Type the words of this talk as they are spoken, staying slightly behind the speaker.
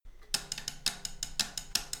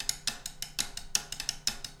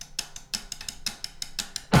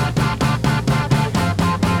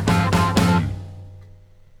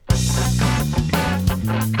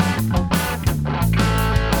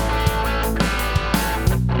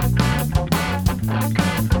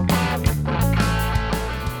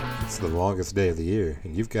longest day of the year,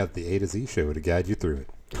 and you've got the A to Z show to guide you through it.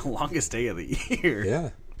 The longest day of the year. Yeah.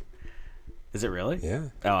 Is it really? Yeah.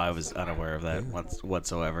 Oh, I was unaware of that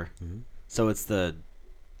whatsoever. Mm-hmm. So it's the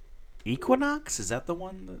equinox? Is that the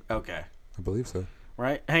one? Okay. I believe so.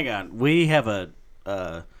 Right? Hang on. We have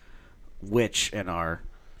a witch in our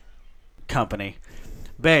company.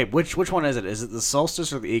 Babe, which one is it? Is it the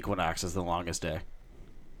solstice or the equinox is the longest day?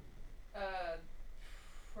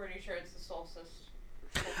 Pretty sure it's the solstice.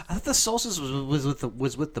 I thought the solstice was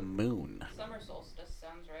with the moon. Summer solstice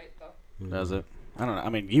sounds right, though. Does it? I don't know. I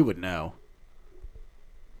mean, you would know.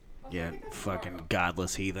 Also, Yeah, I think that's fucking tomorrow.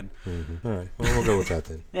 godless heathen. Mm-hmm. All right. Well, we'll go with that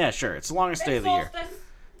then. Yeah, sure. It's the longest day of It's the year. solstice.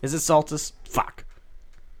 Is it solstice? Fuck.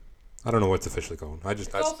 I don't know what's officially called.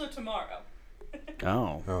 It's also tomorrow.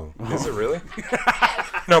 Oh. Oh. Is it really?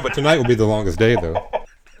 No, but tonight will be the longest day, though.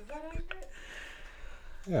 Is that accurate?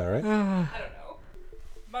 Yeah, right? I don't know.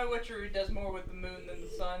 My witchery does more with the moon than the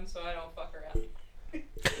sun, so I don't fuck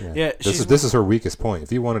around. Yeah, This is her weakest point.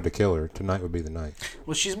 If you wanted to kill her, tonight would be the night.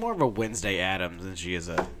 Well, she's more of a Wednesday Addams than she is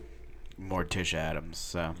a Morticia Addams,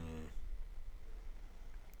 so.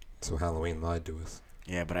 So Halloween lied to us.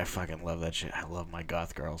 Yeah, but I fucking love that shit. I love my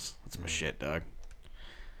goth girls. That's my shit, dog.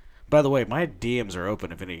 By the way, my DMs are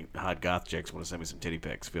open if any hot goth chicks want to send me some titty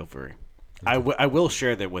pics. Feel free. I will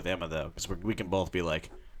share them with Emma, though, because we can both be like,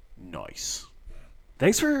 nice.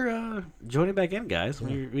 Thanks for joining back in, guys.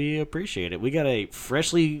 We appreciate it. We got a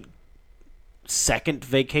freshly second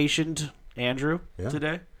vacationed Andrew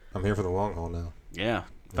today. I'm here for the long haul now. Yeah,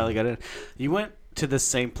 finally got in. You went to the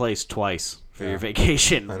same place twice for your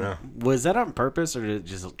vacation. I know. Was that on purpose, or did it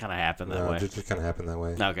just kind of happen that way? It just kind of happened that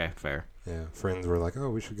way. Okay, fair. Yeah, friends were like,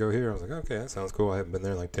 oh, we should go here. I was like, okay, that sounds cool. I haven't been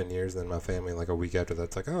there in like 10 years. Then my family, like a week after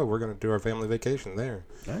that's like, oh, we're going to do our family vacation there.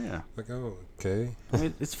 Oh, yeah. Like, oh, okay. I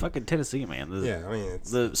mean, it's fucking Tennessee, man. Yeah, I mean,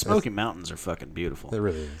 it's... The Smoky Mountains are fucking beautiful. It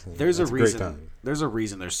really is. There's a It's reason. great time. There's a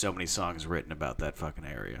reason there's so many songs written about that fucking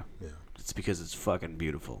area. Yeah, It's because it's fucking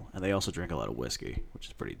beautiful, and they also drink a lot of whiskey, which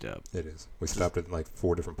is pretty dope. it is. We stopped at like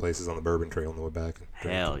 4 different places on the Bourbon Trail on the way back.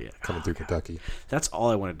 Hell yeah. Coming through Kentucky. That's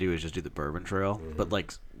all I want to do is just do the Bourbon Trail, but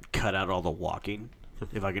like cut out all the walking.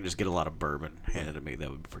 If I can just get a lot of bourbon handed to me, that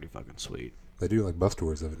would be pretty fucking sweet. They do like bus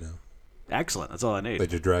tours of it now. Excellent. That's all I need. They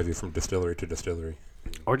just drive you from distillery to distillery.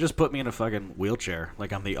 Or just put me in a fucking wheelchair,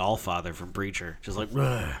 like I'm the Allfather from Preacher. Just like,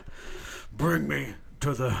 bring me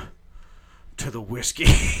to the whiskey.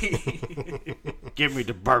 Give me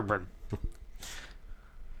the bourbon.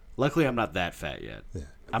 Luckily, I'm not that fat yet.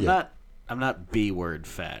 Yeah. I'm not B-word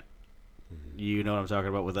fat. You know what I'm talking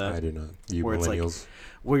about with that? I do not. You Where it's like, millennials.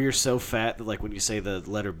 where you're so fat that like when you say the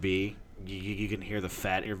letter B, you can hear the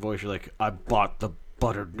fat in your voice. You're like, I bought the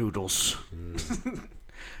buttered noodles.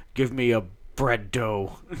 Give me a bread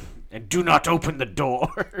dough, and do not open the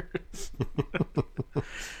door.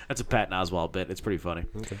 That's a Patton Oswalt bit. It's pretty funny.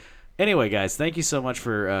 Okay. Anyway, guys, thank you so much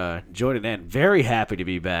for joining in. Very happy to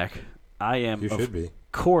be back. I am, You should be.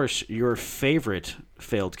 of course, your favorite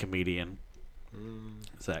failed comedian.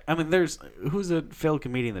 Zach. I mean, who's a failed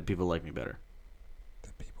comedian that people like me better?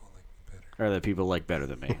 That people like me better. Or that people like better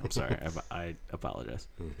than me. I'm sorry. I apologize.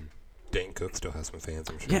 Dane Cook still has some fans,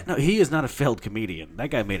 I'm sure. Yeah, no, he is not a failed comedian.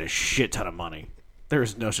 That guy made a shit ton of money. There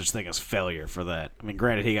is no such thing as failure for that. I mean,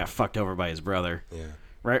 granted, he got fucked over by his brother. Yeah.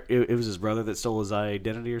 Right? It was his brother that stole his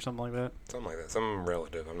identity or something like that? Something like that. Some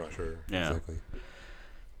relative. I'm not sure Yeah. exactly.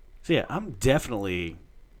 So, yeah, I'm definitely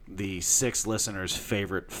the 6 listeners'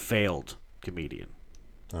 favorite failed comedian.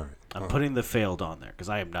 All right. I'm putting the failed on there because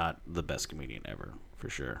I am not the best comedian ever, for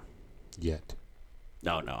sure. Yet.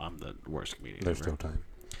 No, I'm the worst comedian There's ever. still time.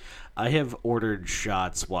 I have ordered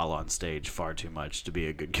shots while on stage far too much to be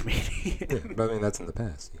a good comedian. Yeah, but I mean, that's in the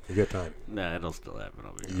past. You got time. Nah, it'll still happen.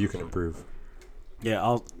 I'll be You can improve.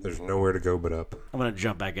 Yeah, There's nowhere to go but up. I'm gonna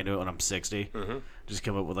jump back into it when I'm 60. Mm-hmm. Just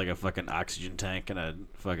come up with like a fucking oxygen tank and a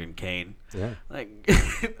fucking cane. Yeah. Like,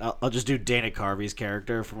 I'll just do Dana Carvey's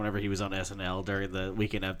character from whenever he was on SNL during the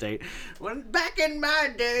Weekend Update. When back in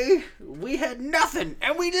my day, we had nothing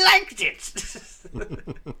and we liked it.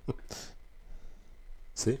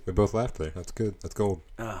 See, we both laughed there. That's good. That's gold.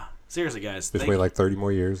 Seriously, guys. Just wait like 30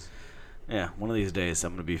 more years. Yeah, one of these days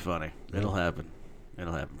I'm gonna be funny. Yeah. It'll happen.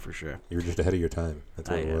 It'll happen for sure. You were just ahead of your time. That's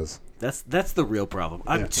what I it am. was. That's the real problem.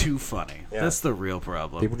 I'm Yeah. too funny. Yeah. That's the real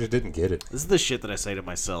problem. People just didn't get it. This is the shit that I say to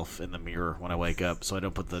myself in the mirror when I wake up, so I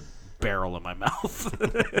don't put the barrel in my mouth.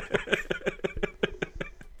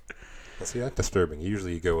 Now, see, that's disturbing.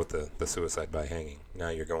 Usually you go with the suicide by hanging. Now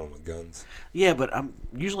you're going with guns. Yeah, but I'm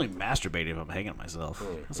usually masturbating if I'm hanging myself.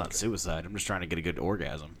 Mm, That's not okay. suicide. I'm just trying to get a good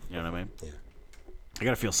orgasm. You know what I mean? Yeah. I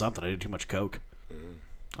gotta feel something. I did too much coke. Mm,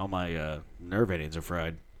 All my nerve endings are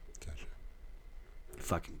fried. gotcha.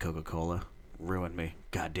 Fucking Coca-Cola ruined me.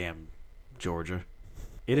 Goddamn Georgia.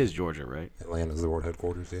 It is Georgia, right? Atlanta's the world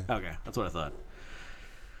headquarters, yeah. Okay, that's what I thought.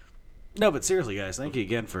 No, but seriously, guys, thank you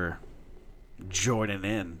again for joining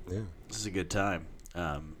in. Yeah. This is a good time.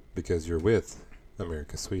 Because you're with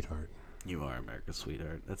America's sweetheart. You are America's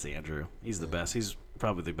sweetheart. That's Andrew. He's the best. He's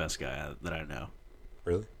probably the best guy that I know.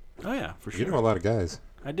 Really? Oh, yeah, for sure. You know a lot of guys.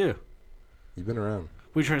 I do. You've been around.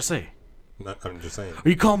 What are you trying to say? I'm just saying. Are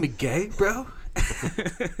you calling me gay, bro?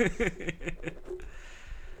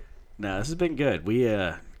 No, this has been good.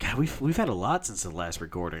 God, we've had a lot since the last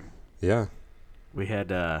recording. Yeah. We had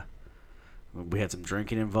some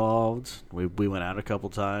drinking involved. We went out a couple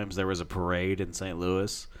times. There was a parade in St.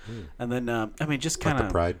 Louis, and then just kind Like of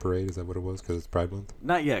the Pride Parade, is that what it was? Because it's Pride Month?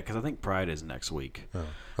 not yet, because I think Pride is next week. Oh.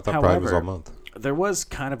 I thought Pride was However, all month. There was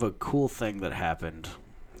kind of a cool thing that happened.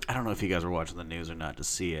 I don't know if you guys were watching the news or not to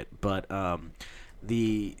see it, but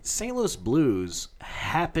the St. Louis Blues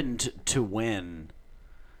happened to win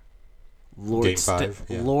Game 5,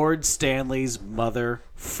 yeah. Lord Stanley's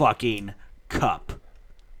motherfucking cup.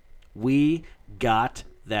 We got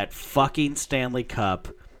that fucking Stanley Cup.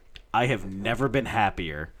 I have never been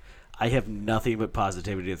happier. I have nothing but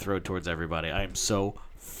positivity to throw towards everybody. I am so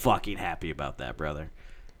fucking happy about that, brother.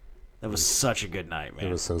 That was such a good night, man.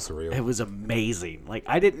 It was so surreal. It was amazing. Like,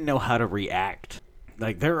 I didn't know how to react.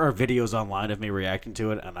 Like, there are videos online of me reacting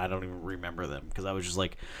to it, and I don't even remember them. Because I was just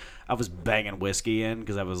like, I was banging whiskey in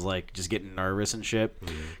because I was like just getting nervous and shit.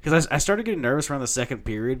 Because I started getting nervous around the second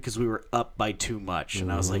period because we were up by too much.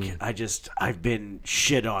 And I was like, I've been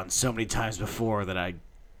shit on so many times before that I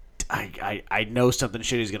know something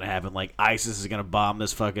shitty is going to happen. Like ISIS is going to bomb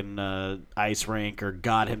this fucking ice rink, or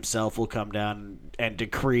God himself will come down and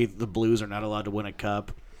decree the Blues are not allowed to win a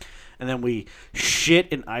cup. And then we shit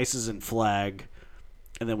in ISIS and flag,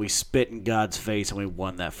 and then we spit in God's face, and we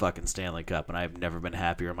won that fucking Stanley Cup. And I've never been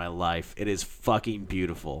happier in my life. It is fucking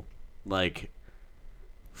beautiful. Like,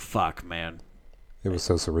 fuck, man. It was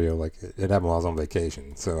so surreal. Like, it happened while I was on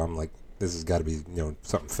vacation. So I'm like, this has got to be,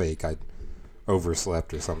 something fake. I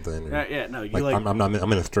overslept or something. Or, No, you like, I'm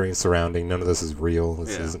in a strange surrounding. None of this is real.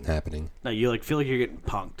 This isn't happening. No, you feel like you're getting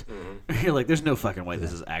punked. You're like, there's no fucking way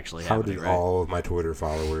this is actually How happening, did right? all of my Twitter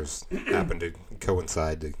followers happen to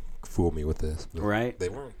coincide to fool me with this? But Right? They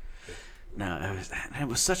weren't. No, it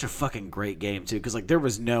was such a fucking great game, too, because, there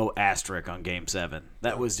was no asterisk on Game 7.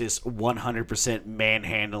 That was just 100%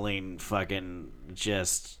 manhandling, fucking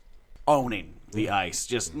just owning the ice.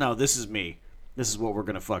 Just, no, this is me. This is what we're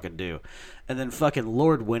going to fucking do. And then fucking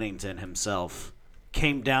Lord Winnington himself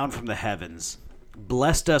came down from the heavens,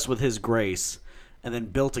 blessed us with his grace, and then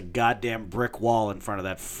built a goddamn brick wall in front of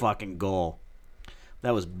that fucking goal.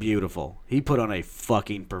 That was beautiful. He put on a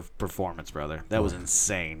fucking performance, brother. That was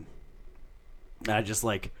insane. And I just,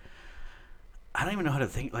 I don't even know how to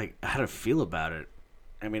think, how to feel about it.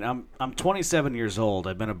 I mean, I'm 27 years old.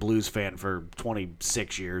 I've been a Blues fan for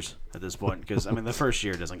 26 years at this point because, the first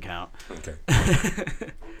year doesn't count. Okay.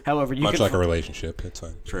 However, you Much can like a relationship. It's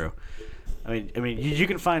fine. True. You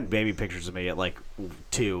can find baby pictures of me at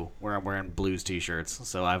 2 where I'm wearing Blues t-shirts.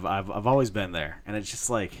 So I've always been there, and it's just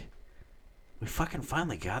we fucking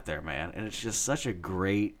finally got there, man. And it's just such a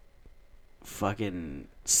great fucking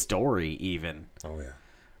story, even. Oh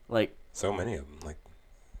yeah. So many of them.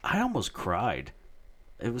 I almost cried.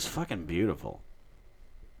 It was fucking beautiful.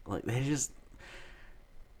 They just...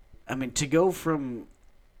 to go from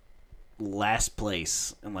last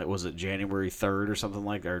place in, was it January 3rd or something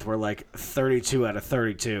like that? We're, 32 out of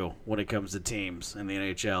 32 when it comes to teams in the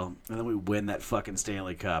NHL. And then we win that fucking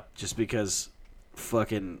Stanley Cup just because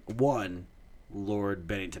fucking, one, Lord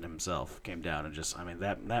Bennington himself came down and just...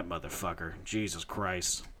 that motherfucker. Jesus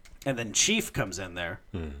Christ. And then Chief comes in there.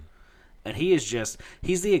 And he's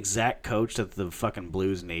the exact coach that the fucking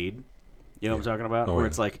Blues need. You know what I'm talking about? Oh, Where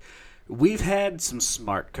yeah. it's we've had some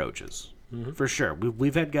smart coaches, for sure.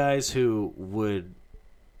 We've had guys who would,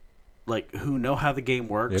 who know how the game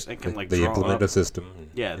works and can, they draw implement up. a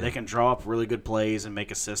system. Yeah, they can draw up really good plays and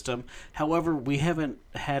make a system. However, we haven't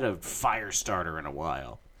had a fire starter in a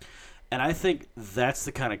while. And I think that's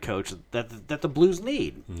the kind of coach that the Blues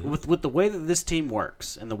need. With the way that this team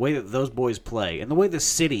works and the way that those boys play and the way the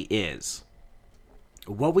city is,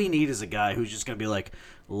 what we need is a guy who's just going to be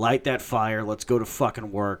light that fire, let's go to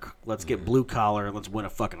fucking work, let's get blue collar, and let's win a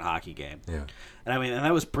fucking hockey game. Yeah. And and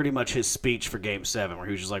that was pretty much his speech for Game 7, where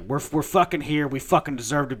he was just we're fucking here, we fucking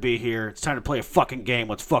deserve to be here, it's time to play a fucking game,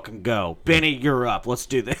 let's fucking go. Benny, you're up, let's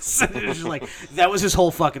do this. It was just that was his whole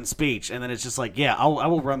fucking speech, and then it's just yeah, I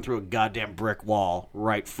will run through a goddamn brick wall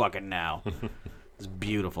right fucking now. It's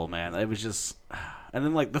beautiful, man. It was just... And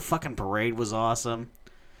then, the fucking parade was awesome.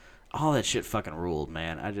 all that shit fucking ruled,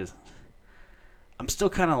 man. I'm still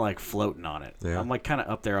kind of like floating on it. Yeah. I'm like kind of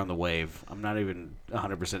up there on the wave. I'm not even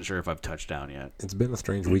 100% sure if I've touched down yet. It's been a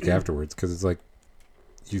strange week afterwards because it's like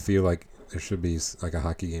you feel like there should be like a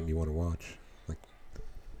hockey game you want to watch. Like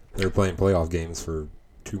they're playing playoff games for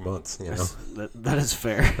 2 months, you know. That is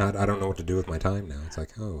fair. I don't know what to do with my time now. It's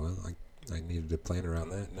like, oh, well, I needed to plan around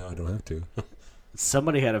that. No, I don't have to.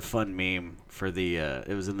 Somebody had a fun meme for the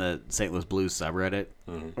it was in the St. Louis Blues subreddit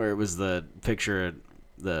where it was the picture of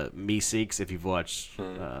the Meeseeks, if you've watched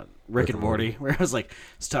Rick and Morty, where it was like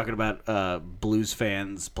it's talking about Blues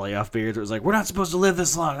fans playoff beers. It was like, we're not supposed to live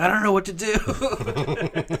this long. I don't know what to do.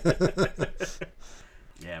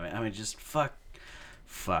 Yeah, man. I mean, just fuck,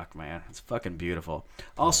 man. It's fucking beautiful.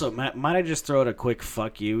 Also, might I just throw out a quick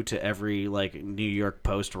fuck you to every like New York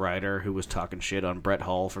Post writer who was talking shit on Brett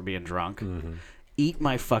Hull for being drunk. Eat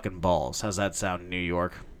my fucking balls. How's that sound, New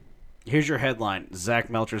York? Here's your headline. Zach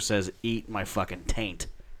Melcher says, eat my fucking taint.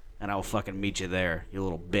 And I will fucking meet you there, you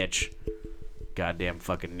little bitch. Goddamn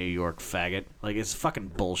fucking New York faggot. Like, it's fucking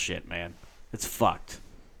bullshit, man. It's fucked.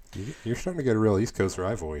 You're starting to get a real East Coast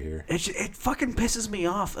rivalry here. It fucking pisses me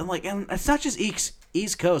off. And it's not just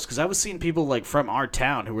East Coast, because I was seeing people, like, from our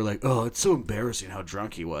town who were like, oh, it's so embarrassing how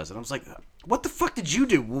drunk he was. And I was like, what the fuck did you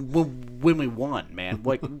do when we won, man?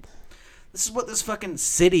 Like... This is what this fucking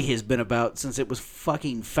city has been about since it was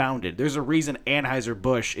fucking founded. There's a reason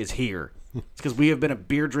Anheuser-Busch is here. It's because we have been a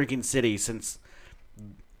beer-drinking city since,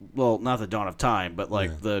 well, not the dawn of time, but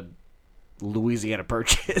like the Louisiana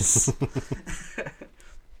Purchase.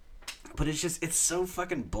 But it's so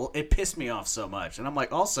fucking it pissed me off so much. And I'm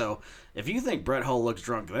like, also, if you think Brett Hull looks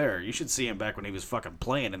drunk there, you should see him back when he was fucking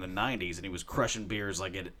playing in the 90s and he was crushing beers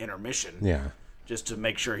like at intermission. Yeah. Just to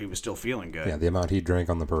make sure he was still feeling good. Yeah, the amount he drank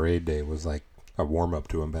on the parade day was like a warm-up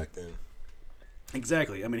to him back then.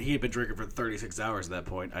 Exactly. I mean, he had been drinking for 36 hours at that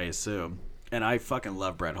point, I assume. And I fucking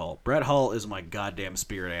love Brett Hull. Brett Hull is my goddamn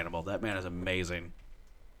spirit animal. That man is amazing.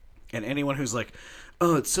 And anyone who's like,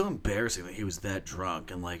 oh, it's so embarrassing that he was that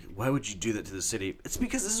drunk, and like, why would you do that to the city? It's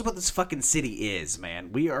because this is what this fucking city is,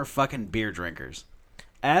 man. We are fucking beer drinkers.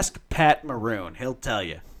 Ask Pat Maroon. He'll tell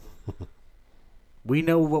you. We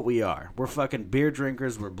know what we are. We're fucking beer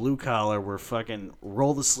drinkers. We're blue collar. We're fucking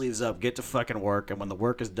roll the sleeves up, get to fucking work, and when the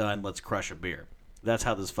work is done, let's crush a beer. That's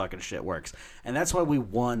how this fucking shit works. And that's why we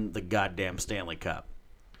won the goddamn Stanley Cup.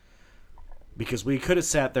 Because we could have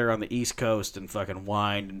sat there on the East Coast and fucking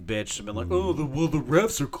whined and bitched and been like, oh, the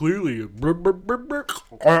refs are clearly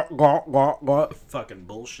fucking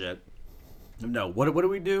bullshit. No, what do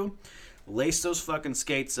we do? Lace those fucking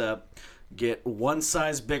skates up. Get one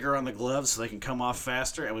size bigger on the gloves so they can come off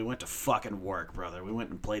faster, and we went to fucking work, brother. We went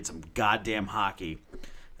and played some goddamn hockey,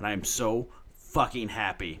 and I am so fucking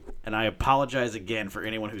happy. And I apologize again for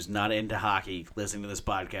anyone who's not into hockey listening to this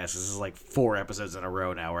podcast. This is like 4 episodes in a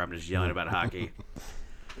row now where I'm just yelling about hockey.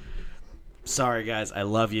 Sorry, guys. I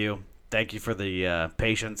love you. Thank you for the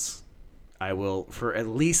patience. I will, for at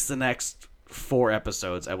least the next 4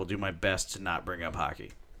 episodes, I will do my best to not bring up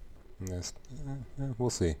hockey. Yes, we'll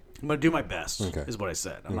see. I'm going to do my best, okay. Is what I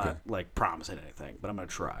said. I'm not, like, promising anything, but I'm going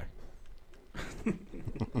to try.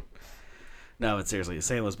 No, but seriously, the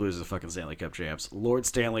St. Louis Blues are the fucking Stanley Cup champs. Lord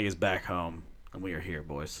Stanley is back home, and we are here,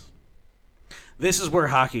 boys. This is where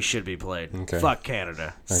hockey should be played. Okay. Fuck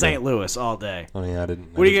Canada. Okay. St. Louis all day. Oh, yeah, I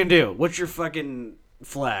didn't. What are you going to do? What's your fucking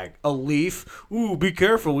flag? A leaf? Ooh, be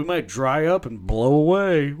careful. We might dry up and blow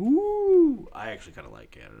away. Ooh. I actually kind of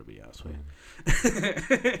like Canada, to be honest with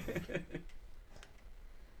you.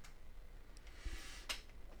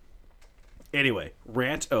 Anyway,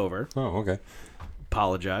 rant over. Oh, okay.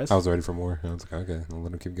 Apologize. I was ready for more. I was like, okay, I'll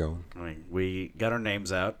let him keep going. I mean, we got our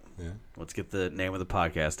names out. Yeah. Let's get the name of the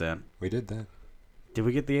podcast in. We did that. Did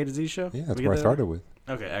we get the A to Z show? Yeah, that's where I started with.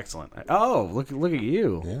 Okay, excellent. Oh, look at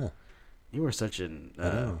you. Yeah. You were such an. I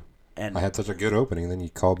know. And I had such a good opening, then you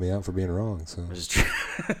called me out for being wrong. So. Which is true.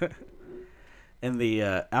 In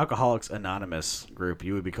the Alcoholics Anonymous group,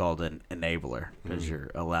 you would be called an enabler because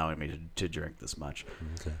you're allowing me to drink this much.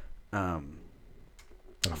 Okay.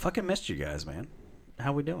 I fucking missed you guys, man.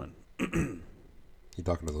 How we doing? You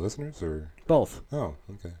talking to the listeners or? Both. Oh,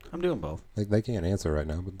 okay. I'm doing both. They can't answer right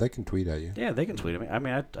now, but they can tweet at you. Yeah, they can tweet at me. I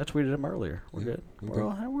mean, I tweeted them earlier. We're good. Okay. We're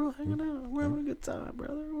all hanging out. We're having a good time,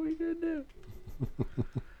 brother. What are you gonna do?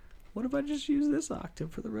 What if I just use this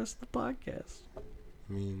octave for the rest of the podcast?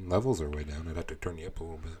 I mean, levels are way down. I'd have to turn you up a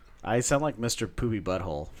little bit. I sound like Mr. Poopy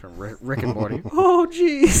Butthole from Rick and Morty. Oh,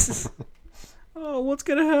 jeez. Oh, what's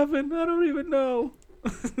gonna happen? I don't even know.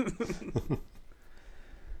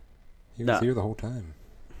 He was here the whole time.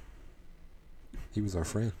 He was our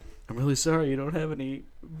friend. I'm really sorry you don't have any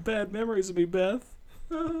bad memories of me, Beth.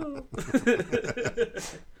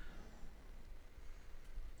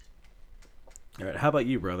 All right, how about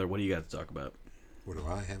you, brother? What do you got to talk about? What do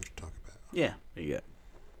I have to talk about? Yeah, what you got?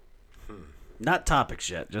 Not topics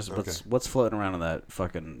yet. Just Okay. what's floating around in that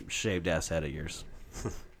fucking shaved ass head of yours.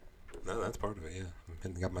 No, that's part of it. Yeah,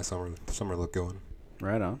 and got my summer look going.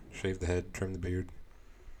 Right on. Shave the head, trim the beard.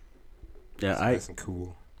 Yeah, It's nice and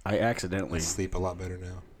cool. I I accidentally. sleep a lot better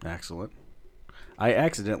now. Excellent. I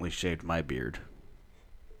accidentally shaved my beard.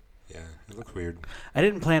 Yeah, it looks weird. I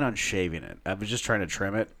didn't plan on shaving it. I was just trying to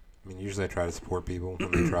trim it. I mean, usually I try to support people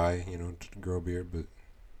when they try, to grow a beard, but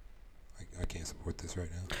I can't support this right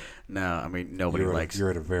now. No, I mean nobody likes. You're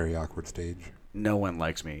at a very awkward stage. No one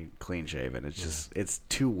likes me clean shaven. It's just it's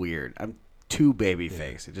too weird. I'm too baby Yeah.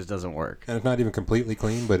 face. It just doesn't work. And it's not even completely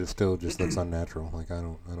clean, but it still just looks unnatural. Like I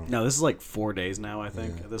don't. No, this is like 4 days now. I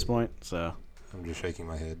think Yeah. at this point. So I'm just shaking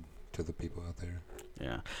my head to the people out there.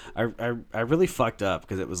 yeah, I really fucked up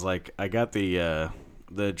because it was like I got the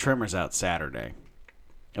trimmers out Saturday.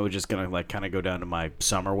 I was just gonna like kind of go down to my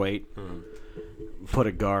summer weight, put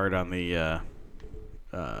a guard on the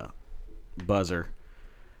buzzer.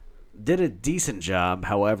 Did a decent job,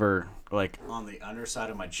 however, like on the underside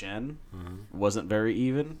of my chin wasn't very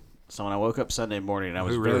even. So when I woke up Sunday morning, I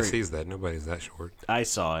was Who really very. sees that? Nobody's that short. I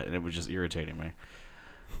saw it and it was just irritating me.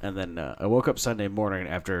 And then I woke up Sunday morning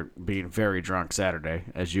after being very drunk Saturday,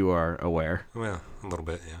 as you are aware. Well, a little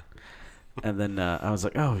bit, yeah. And then I was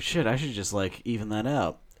like, oh shit, I should just like even that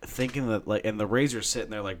out. Thinking that like, and the razor's sitting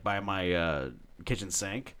there like by my kitchen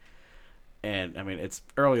sink. And I mean, it's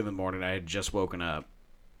early in the morning. I had just woken up.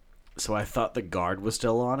 So I thought the guard was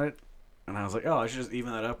still on it. And I was like, oh, I should just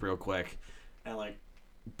even that up real quick. And like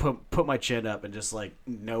put my chin up and just like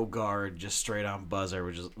no guard, just straight on buzzer,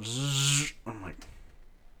 which is I'm like,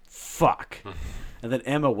 fuck. And then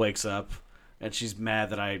Emma wakes up and she's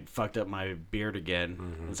mad that I fucked up my beard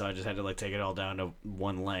again. And so I just had to like take it all down to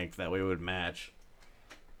one length. That way it would match.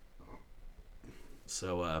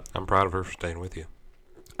 So I'm proud of her for staying with you.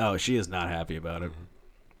 oh, she is not happy about it.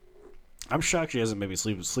 I'm shocked she hasn't made me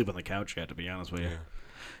sleep on the couch yet, to be honest with you. Yeah.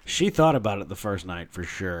 She thought about it the first night for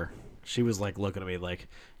sure. She was like looking at me like,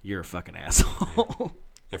 you're a fucking asshole.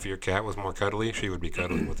 If your cat was more cuddly, she would be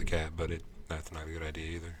cuddling with the cat, but that's not a good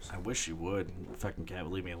idea either. So. I wish she would. The fucking cat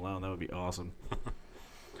would leave me alone. That would be awesome.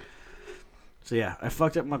 So yeah, I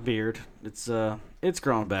fucked up my beard. It's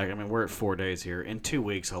growing back. I mean, we're at 4 days here. In 2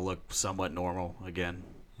 weeks, I'll look somewhat normal again.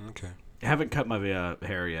 Okay. I haven't cut my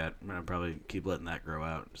hair yet. I'm gonna probably keep letting that grow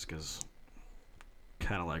out just because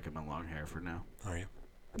kind of like my long hair for now. Are you?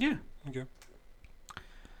 Yeah. Okay.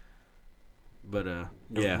 But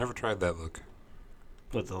yeah. Never tried that look.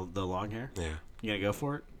 With the long hair? Yeah. You gonna go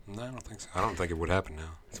for it? No, I don't think so. I don't think it would happen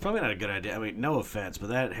now. It's probably not a good idea. I mean, no offense, but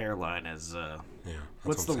that hairline is Yeah. that's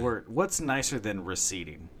what's what the I'm saying. word? What's nicer than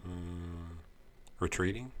receding?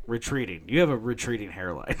 Retreating? Retreating. You have a retreating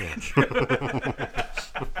hairline.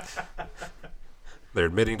 They're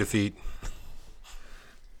admitting defeat.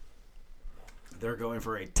 They're going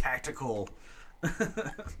for a tactical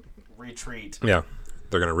retreat. Yeah.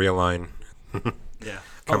 They're going to realign, Yeah.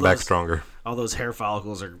 come back stronger. All those hair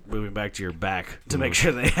follicles are moving back to your back to make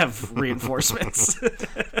sure they have reinforcements.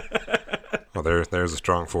 Well, there's a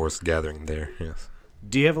strong force gathering there, yes.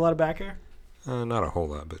 Do you have a lot of back hair? Not a whole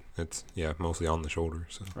lot, but it's, mostly on the shoulder,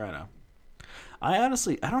 so Right on. I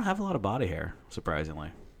don't have a lot of body hair, surprisingly.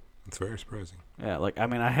 it's very surprising. Yeah, like, I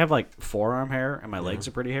mean, I have, like, forearm hair, and my legs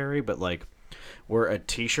are pretty hairy, but, like, where a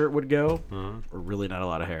T-shirt would go, really not a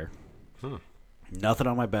lot of hair. Nothing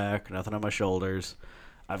on my back, nothing on my shoulders.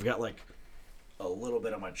 I've got, like, a little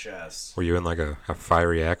bit on my chest. Were you in like a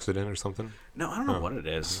fiery accident or something? No, I don't know what it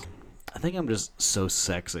is. I think I'm just so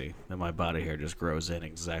sexy that my body hair just grows in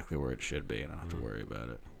exactly where it should be, and I don't have to worry about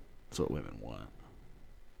it. That's what women want.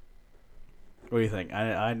 What do you think?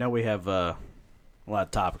 I know we have a lot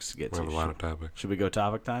of topics to get We to. have a lot of topics. Should we go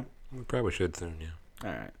topic time? We probably should soon, yeah.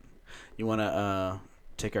 All right. You want to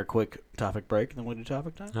take our quick topic break, and then we'll do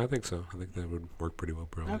topic time? I think so. I think that would work pretty well,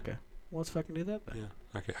 probably. Okay. Well, let's fucking do that then.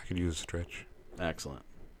 Yeah, I could use a stretch. Excellent.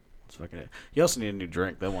 Let's fucking do it. You also need a new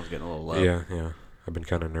drink. That one's getting a little low. Yeah. I've been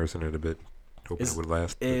kind of nursing it a bit, hoping it would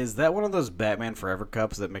last. but- Is that one of those Batman Forever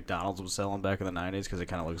cups that McDonald's was selling back in the 90s? Because it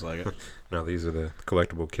kind of looks like it. No, these are the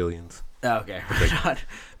collectible Killians. Oh, okay. They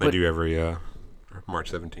But- do every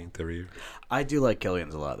March 17th every year. I do like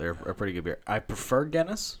Killian's a lot. They're a pretty good beer. I prefer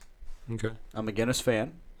Guinness. Okay. I'm a Guinness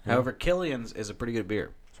fan. Yeah. However, Killian's is a pretty good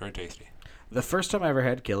beer. It's very tasty. The first time I ever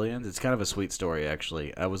had Killian's, it's kind of a sweet story,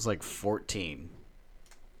 actually. I was like 14.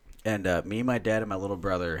 And me, my dad, and my little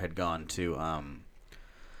brother had gone to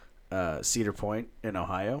Cedar Point in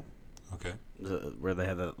Ohio. Okay. where they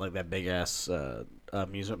had that big ass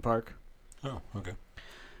amusement park. Oh, okay.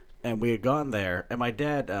 And we had gone there, and my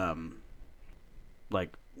dad,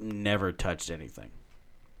 never touched anything.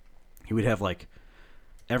 He would have,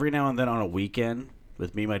 every now and then on a weekend,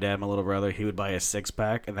 with me, my dad, and my little brother, he would buy a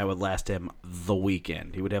 6-pack, and that would last him the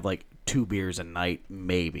weekend. He would have, 2 beers a night,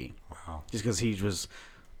 maybe. Wow. Just because he was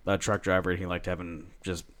a truck driver, and he liked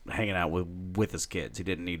just hanging out with his kids. He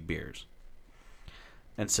didn't need beers.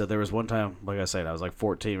 And so there was one time, like I said, I was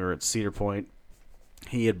 14, we were at Cedar Point.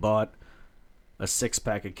 He had bought a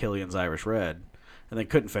 6-pack of Killian's Irish Red, and then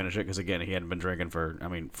couldn't finish it because, again, he hadn't been drinking for,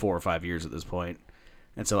 4 or 5 years at this point.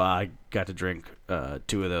 And so I got to drink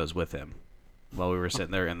 2 of those with him while we were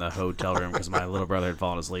sitting there in the hotel room because my little brother had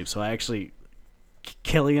fallen asleep. So I actually,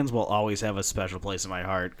 Killian's will always have a special place in my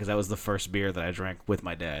heart because that was the first beer that I drank with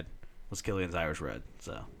my dad, was Killian's Irish Red.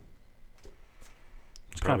 So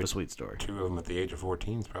it's kind of a sweet story. 2 of them at the age of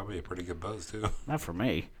 14 is probably a pretty good buzz, too. Not for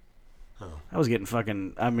me. Oh. I was getting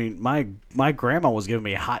my grandma was giving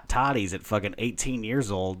me hot toddies at fucking 18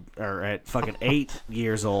 years old, or at fucking 8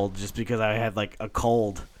 years old, just because I had a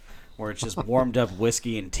cold, where it's just warmed up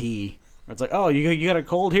whiskey and tea. It's oh, you got a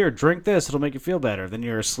cold? Here, drink this. It'll make you feel better. Then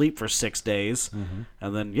you're asleep for 6 days,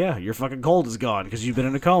 and then, your fucking cold is gone because you've been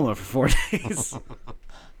in a coma for 4 days.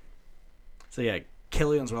 So, yeah,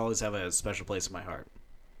 Killian's will always have a special place in my heart.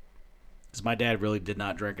 Because my dad really did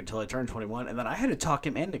not drink until I turned 21, and then I had to talk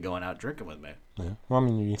him into going out drinking with me. Yeah. Well,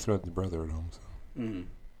 you still had your brother at home, so. Mm-hmm.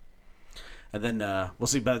 And then,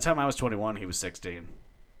 by the time I was 21, he was 16.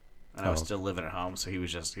 And I was still living at home, so he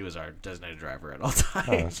was our designated driver at all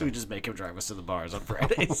times. So we just make him drive us to the bars on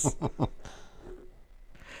Fridays.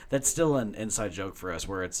 That's still an inside joke for us,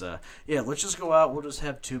 where it's, let's just go out, we'll just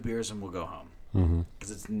have 2 beers and we'll go home.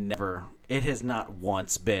 Because it has not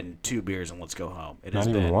once been 2 beers and let's go home. It has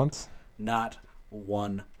not even been once? Not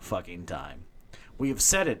one fucking time. We have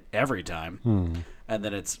said it every time, and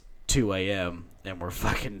then it's 2 a.m. and we're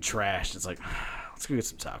fucking trashed. It's let's go get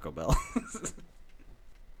some Taco Bell.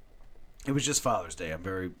 It was just Father's Day. I'm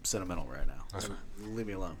very sentimental right now. Leave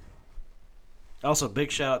me alone. Also,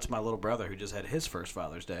 big shout out to my little brother who just had his first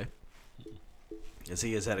Father's Day. As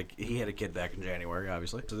he had a kid back in January,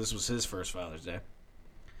 obviously. So this was his first Father's Day.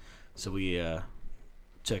 So we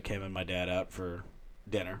took him and my dad out for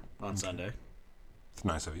dinner on Sunday. It's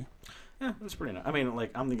nice of you. Yeah, it was pretty nice.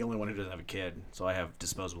 I'm the only one who doesn't have a kid, so I have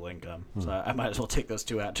disposable income. So I might as well take those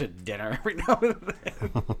 2 out to dinner every now and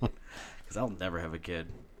then. Because I'll never have a kid.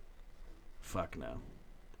 Fuck no.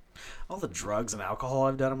 All the drugs and alcohol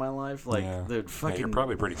I've done in my life, the fucking... you're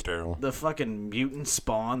probably pretty sterile. The fucking mutant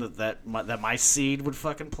spawn that my seed would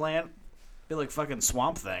fucking plant. Be like fucking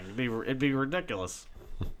Swamp Thing. It'd be ridiculous.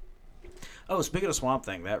 Oh, speaking of Swamp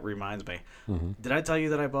Thing, that reminds me. Did I tell you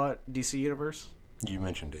that I bought DC Universe? You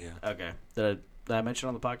mentioned it, yeah. Okay. Did I mention it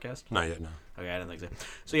on the podcast? Not yet, no. Okay, I didn't think so.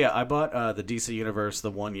 So yeah, I bought the DC Universe,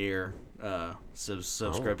 the 1-year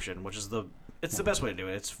subscription, which is it's the best way to do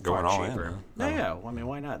it. It's far cheaper. Yeah.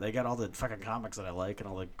 Why not? They got all the fucking comics that I like and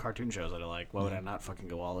all the cartoon shows that I like. Why would I not fucking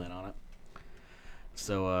go all in on it?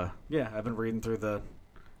 So I've been reading through the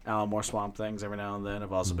Alan Moore Swamp Things every now and then.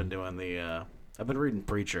 I've also been doing I've been reading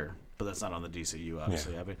Preacher. But that's not on the DCU,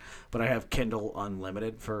 obviously. Yeah. But I have Kindle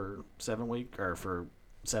Unlimited for 7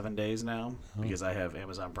 days now because I have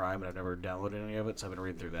Amazon Prime and I've never downloaded any of it, so I've been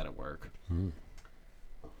reading through that at work. I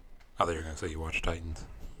thought you were going to say you watched Titans.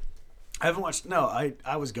 I haven't watched... No,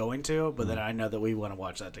 I was going to, but then I know that we want to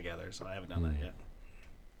watch that together, so I haven't done that yet.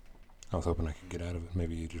 I was hoping I could get out of it.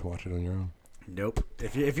 Maybe you just watch it on your own. Nope.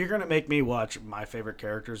 If you're going to make me watch my favorite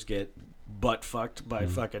characters get butt-fucked by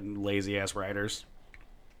fucking lazy-ass writers...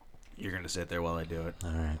 You're going to sit there while I do it. All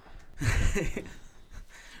right.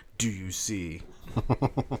 Do you see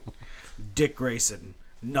Dick Grayson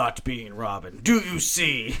not being Robin? Do you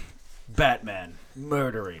see Batman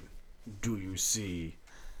murdering? Do you see?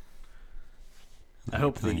 I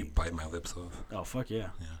hope then you bite my lips off. Oh, fuck yeah.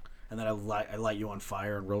 And then I light you on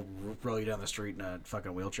fire and roll you down the street in a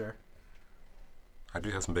fucking wheelchair. I do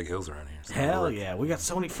have some big hills around here. So hell yeah. We got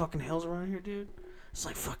so many fucking hills around here, dude. It's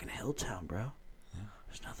like fucking Hilltown, bro. Yeah.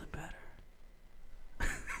 There's nothing better.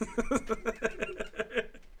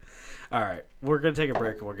 All right. We're going to take a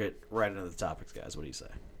break and we'll get right into the topics, guys. What do you say?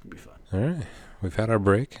 It'll be fun. All right. We've had our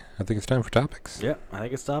break. I think it's time for topics. Yep. I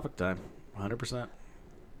think it's topic time. 100%.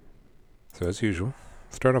 So as usual,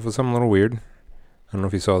 start off with something a little weird. I don't know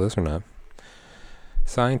if you saw this or not.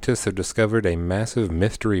 Scientists have discovered a massive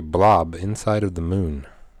mystery blob inside of the moon.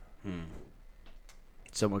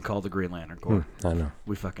 Someone called the Green Lantern Corps. I know.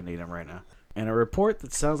 We fucking need him right now. In a report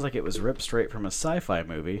that sounds like it was ripped straight from a sci-fi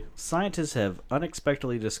movie, scientists have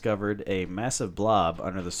unexpectedly discovered a massive blob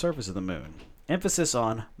under the surface of the moon. Emphasis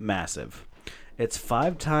on massive. It's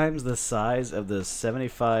 5 times the size of the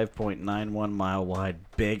 75.91 mile wide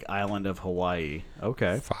big island of Hawaii.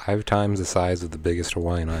 Okay. 5 times the size of the biggest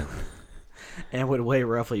Hawaiian island. And would weigh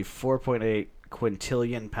roughly 4.8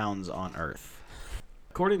 quintillion pounds on Earth.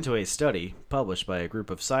 According to a study published by a group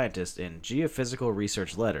of scientists in Geophysical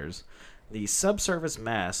Research Letters, the subsurface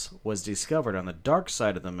mass was discovered on the dark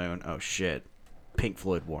side of the moon. Oh shit. Pink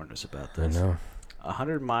Floyd warned us about this. I know.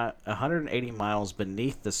 180 miles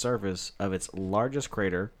beneath the surface of its largest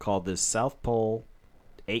crater called the South Pole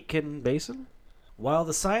Aitken Basin. While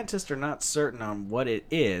the scientists are not certain on what it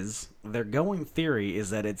is, their going theory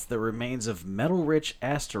is that it's the remains of metal-rich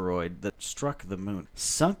asteroid that struck the moon.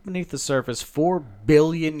 Sunk beneath the surface 4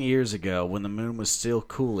 billion years ago when the moon was still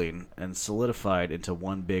cooling and solidified into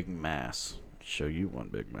one big mass. Show you one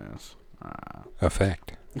big mass. A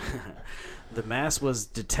fact. The mass was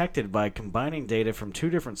detected by combining data from 2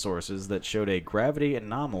 different sources that showed a gravity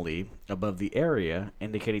anomaly above the area,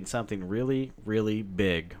 indicating something really, really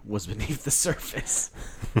big was beneath the surface.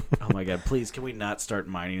 Oh my god, please, can we not start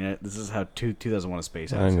mining it? This is how 2001 A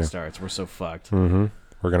Space Odyssey starts. We're so fucked. Mm-hmm.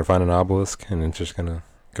 We're going to find an obelisk, and it's just going to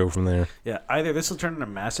go from there. Yeah, either this will turn into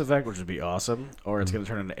Mass Effect, which would be awesome, or it's going to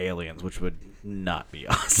turn into Aliens, which would not be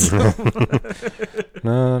awesome.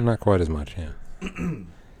 No, not quite as much, yeah.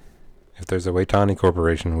 If there's a Waitani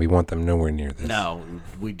Corporation, we want them nowhere near this. No,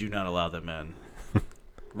 we do not allow them in.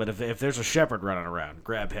 But if there's a shepherd running around,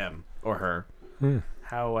 grab him or her.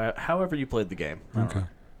 However you played the game. Okay.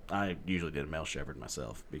 I usually did a male shepherd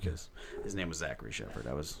myself because his name was Zachary Shepherd.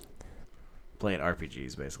 I was playing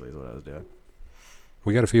RPGs, basically, is what I was doing.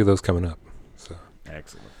 We got a few of those coming up. So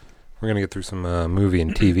Excellent. we're going to get through some movie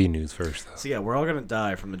and TV news first, though. So, yeah, we're all going to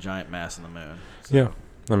die from the giant mass in the moon. So Yeah.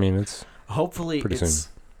 I mean, it's hopefully pretty it's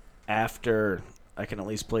soon. after I can at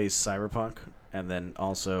least play Cyberpunk and then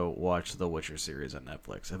also watch the Witcher series on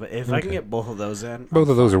Netflix. If I can Okay. get both of those in. Both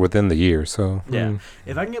of those are within the year, so. Yeah.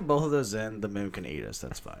 If I can get both of those in, the moon can eat us.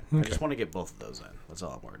 That's fine. I Okay. just want to get both of those in. That's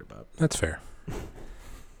all I'm worried about. That's fair.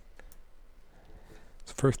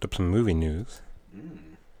 So first up, some movie news.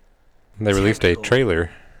 They released a Technical.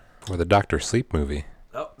 trailer for the Dr. Sleep movie.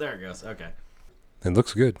 Oh, there it goes. Okay. It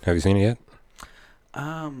looks good. Have you seen it yet?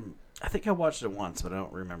 I think I watched it once, but I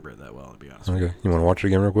don't remember it that well, to be honest. Okay. You want to watch it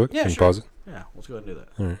again real quick? Yeah, Can you sure. pause it? Yeah, let's go ahead and do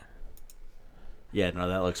that. All right. Yeah, no,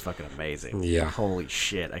 that looks fucking amazing. Yeah. Holy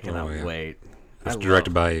shit, I cannot yeah. wait. It's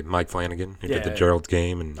directed by Mike Flanagan, who did the Yeah. Gerald's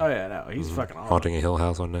Game and Oh, yeah, no, he's fucking awesome. Haunting a Hill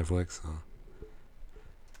House on Netflix. So.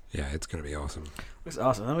 Yeah, it's going to be awesome. Looks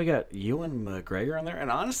awesome. Then we got Ewan McGregor on there. And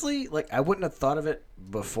honestly, like, I wouldn't have thought of it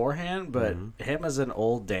beforehand, but him as an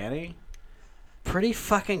old Danny, pretty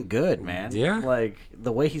fucking good, man. Yeah. Like,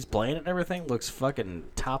 the way he's playing it and everything looks fucking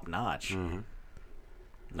top notch. No,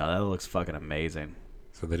 that looks fucking amazing.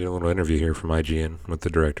 So they did a little interview here from IGN with the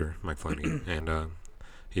director, Mike Flanagan, and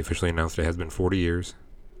he officially announced it has been 40 years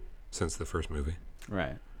since the first movie.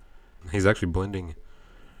 Right. He's actually blending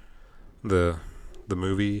the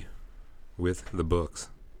movie with the books.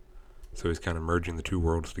 So he's kind of merging the two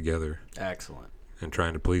worlds together Excellent. and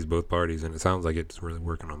trying to please both parties, and it sounds like it's really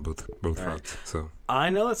working on both fronts. So I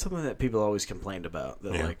know that's something that people always complained about,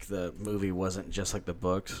 that Yeah. like the movie wasn't just like the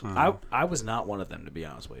books. I was not one of them, to be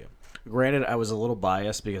honest with you. Granted, I was a little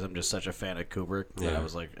biased because I'm just such a fan of Kubrick that Yeah. I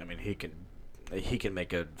was like, I mean, he can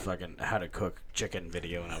make a fucking how to cook chicken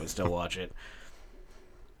video and I would still watch it.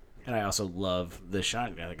 And I also love The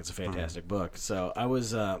Shining. I think it's a fantastic book. So I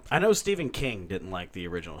was I know Stephen King didn't like the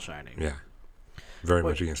original Shining. yeah, very What-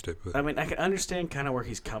 much against it. But I mean, I can understand kind of where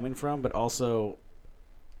he's coming from, but also,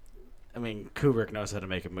 I mean, Kubrick knows how to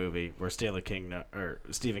make a movie, where Stephen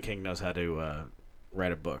King knows how to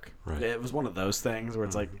write a book. Right. It was one of those things where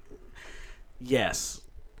it's like, yes,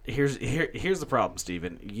 here's the problem,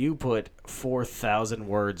 Stephen. You put 4,000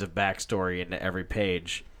 words of backstory into every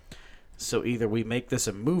page, so either we make this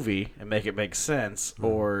a movie and make it make sense,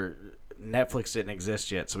 or Netflix didn't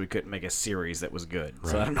exist yet, so we couldn't make a series that was good.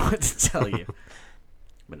 So I Right. don't know what to tell you.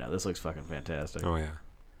 But no, this looks fucking fantastic. oh yeah.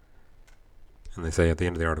 And they say at the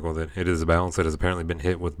end of the article that it is a balance that has apparently been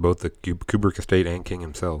hit with both the Kubrick estate and King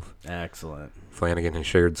himself. Excellent. Flanagan has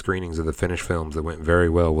shared screenings of the finished films that went very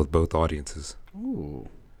well with both audiences. Ooh.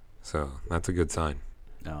 So that's a good sign.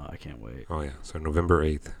 No, I can't wait. Oh yeah. So November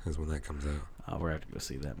 8th is when that comes out. Oh, we're going to have to go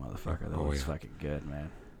see that motherfucker. That Oh, looks yeah. fucking good, man.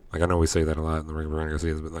 Like I know we say that a lot, and we're going to go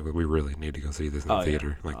see this, but like we really need to go see this in the Oh, yeah.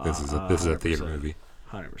 theater. Like this is a theater 100%. movie.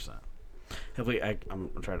 100%. Have we? I'm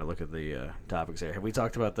trying to look at the topics here. Have we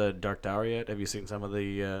talked about the Dark Tower yet? Have you seen some of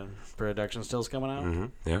the production stills coming out?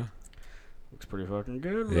 Yeah. looks pretty fucking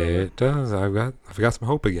good. Yeah, Brother. it does. I've got some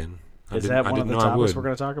hope again. Is that one of the topics we're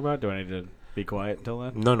going to talk about? Do I need to be quiet until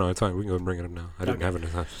then? No, it's fine. We can go and bring it up now. I didn't Okay.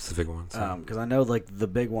 have a specific one. So. Because I know, like, the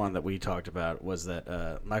big one that we talked about was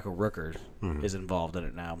that Michael Rooker is involved in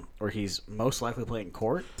it now, or he's most likely playing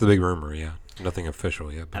Court. It's a big rumor, yeah. Nothing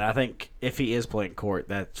official yet. And I think if he is playing Court,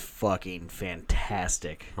 that's fucking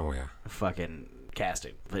fantastic. Oh, yeah. Fucking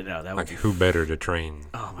casting. But no, that would Like, be who better to train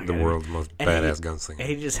Oh my the God. world's most And he- badass gunslinger? And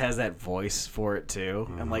he just has that voice for it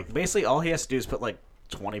too. And like basically all he has to do is put like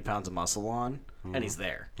 20 pounds of muscle on, and he's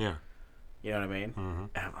there. Yeah. You know what I mean? And,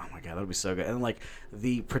 oh my god, that would be so good. And like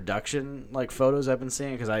the production like photos I've been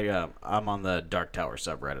seeing, because I'm on the Dark Tower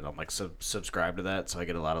subreddit. I'm like subscribed to that, so I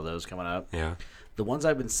get a lot of those coming up. Yeah. The ones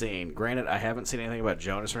I've been seeing, granted, I haven't seen anything about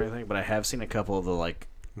Jonas or anything, but I have seen a couple of the like.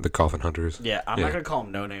 The Coffin Hunters. Yeah, I'm not gonna call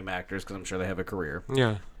them no-name actors because I'm sure they have a career.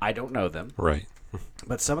 Yeah. I don't know them. Right.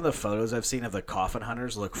 But some of the photos I've seen of the Coffin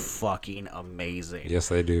Hunters look fucking amazing. Yes,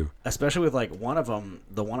 they do. Especially with like one of them,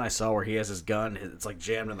 the one I saw where he has his gun, it's like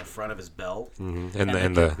jammed in the front of his belt. And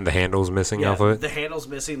the handle's missing off of it. The handle's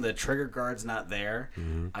missing, the trigger guard's not there.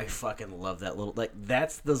 I fucking love that little, like,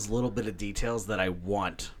 that's those little bit of details that I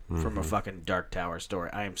want from a fucking Dark Tower story.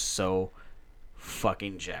 I am so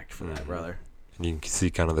fucking jacked for that, brother. And you can see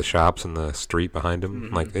kind of the shops and the street behind him.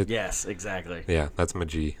 Like it. Yes, exactly. Yeah, that's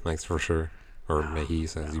Maji, like for sure. Or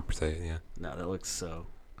Mahis, as you say it, yeah. No, that looks so.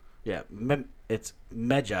 Yeah, it's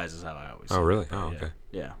Medjai's is how I always say Oh, it. really? But Oh, yeah. okay.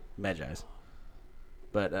 Yeah, Medjai's.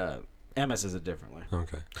 But Emma says it differently.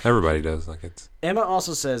 Okay. Everybody does. Like it's. Emma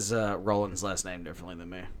also says Roland's last name differently than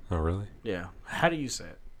me. Oh, really? Yeah. How do you say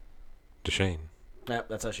it? Deshane. Yep,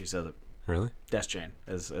 that's how she says it. Really? Deschane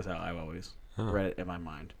is how I've always Oh. read it in my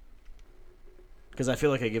mind. Because I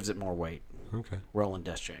feel like it gives it more weight. Okay. Roland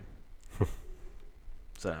Deschane.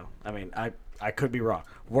 So, I mean, I could be wrong.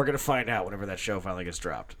 We're going to find out whenever that show finally gets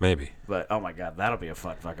dropped. Maybe. But, oh my god, that'll be a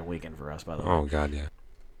fun fucking weekend for us, by the way. Oh, God, yeah.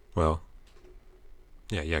 Well.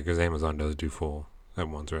 Yeah, because Amazon does do full at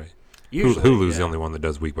once, right? Usually, Hulu's yeah. the only one that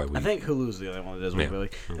does week by week. I think Hulu's the only one that does week Yeah. by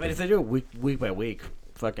week. I Okay. mean, if they do it week by week,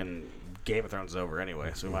 fucking Game of Thrones is over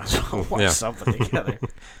anyway, so we might as well watch Yeah. something together.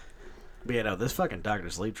 But yeah, no, this fucking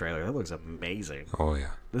Dr. Sleep trailer, that looks amazing. Oh, yeah.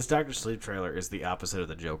 This Dr. Sleep trailer is the opposite of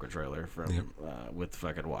the Joker trailer from Yep. with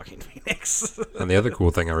fucking Joaquin Phoenix. And the other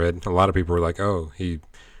cool thing I read, a lot of people were like, oh, he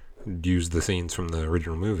used the scenes from the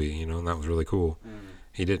original movie, and that was really cool.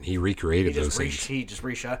 He didn't. He recreated those scenes. He just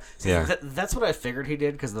reshot. See, Yeah. that's what I figured he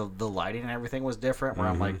did because the lighting and everything was different. Where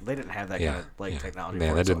I'm like, they didn't have that kind Yeah. of like yeah. technology. Yeah,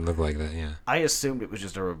 for that it, so didn't look like that, yeah. I assumed it was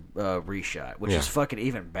just a reshot, which Yeah. is fucking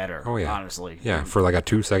even better. Oh, yeah. Honestly. Yeah, for like a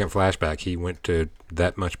 2-second flashback, he went to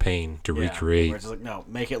that much pain to Yeah, recreate. where it's like, no,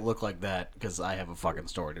 make it look like that because I have a fucking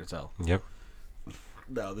story to tell. Yep.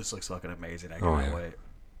 No, this looks fucking amazing. I Oh, can't yeah. wait.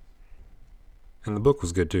 And the book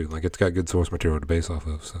was good too. Like it's got good source material to base off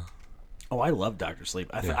of. So Oh, I love Dr. Sleep.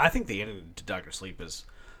 Yeah. I think the ending to Dr. Sleep is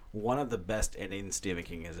one of the best endings Stephen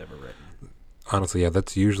King has ever written. honestly, yeah,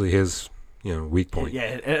 that's usually his weak point.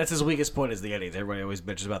 Yeah, that's his weakest point is the endings. Everybody always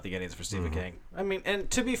bitches about the endings for Stephen Mm-hmm. King. I mean, and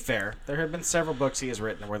to be fair, there have been several books he has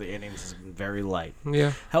written where the endings has been very light.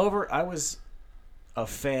 Yeah. However, I was a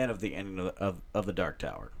fan of the ending of the Dark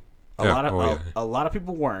Tower. Yeah, A lot of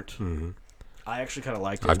people weren't. Mhm. I actually kind of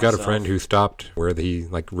liked it. I've got a myself. friend who stopped where he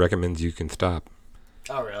recommends you can stop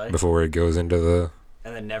Oh, really? before it goes into the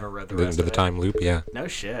And then never read the rest into of the it. time loop. Yeah. No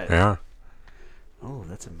shit. Yeah. Oh,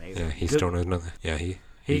 that's amazing. Yeah. He Good- still knows nothing. Yeah. He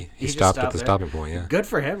just stopped at stopped the there. stopping point. Yeah. Good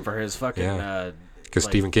for him for his fucking. Yeah. Because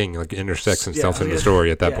like- Stephen King intersects himself Yeah, in the yeah,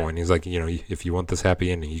 story at that yeah. point. He's like, if you want this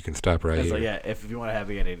happy ending, you can stop right It's here. like, yeah, if you want a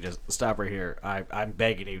happy ending, just stop right here. I'm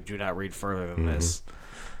begging you, do not read further than this.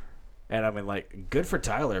 And I mean, good for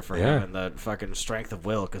Tyler for Yeah. having the fucking strength of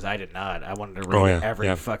will, because I did not. I wanted to Oh, read yeah, every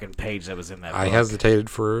yeah. fucking page that was in that book. I hesitated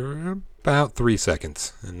for about 3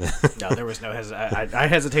 seconds, and then No, there was no hesitation. I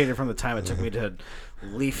hesitated from the time it took me to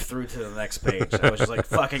leaf through to the next page. I was just like,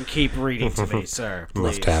 fucking keep reading to me, sir, please.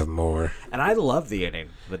 must have more. And I love the ending,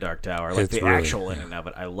 the Dark Tower, like It's the really- actual yeah. ending of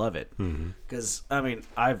it. I love it Mhm. because I mean,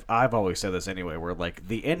 I've always said this anyway, where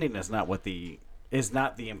the ending is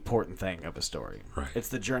not the important thing of a story. Right. It's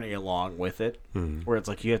the journey along with it, Mhm. where it's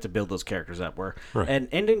like you have to build those characters up. Where Right. an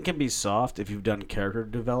ending can be soft if you've done character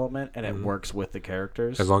development and it works with the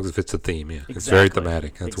characters. As long as it fits the theme, yeah. It's very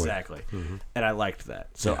thematic. That's exactly. Mhm. And I liked that.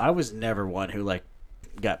 So Yeah. I was never one who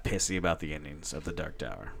got pissy about the endings of the Dark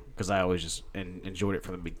Tower because I always just enjoyed it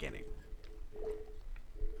from the beginning.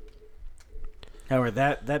 However,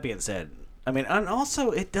 that being said, I mean, and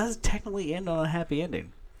also it does technically end on a happy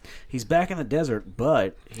ending. He's back in the desert,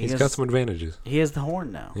 but He's got some advantages. he has the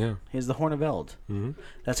horn now. Yeah. He has the horn of Eld. Mm-hmm.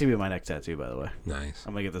 That's gonna be my next tattoo, by the way. Nice.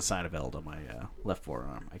 I'm gonna get the sign of Eld on my left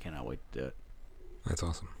forearm. I cannot wait to do it. That's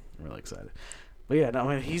awesome. I'm really excited. But yeah, no,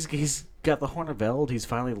 I mean, he's got the Horn of Eld. He's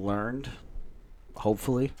finally learned,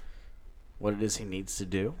 hopefully, what it is he needs to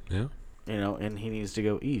do. Yeah. You know, and he needs to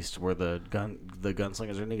go east where the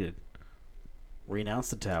gunslingers are needed. Renounce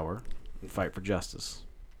the tower and fight for justice.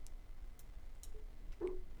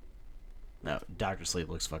 No, Dr. Sleep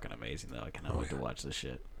looks fucking amazing though. I cannot wait to watch this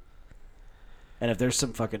shit. And if there's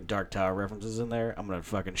some fucking Dark Tower references in there, I'm gonna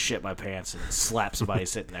fucking shit my pants and slap somebody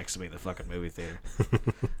sitting next to me in the fucking movie theater.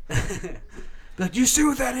 Like, you see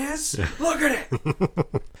what that is? Look at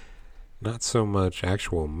it! Not so much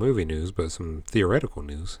actual movie news, but some theoretical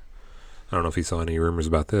news. I don't know if you saw any rumors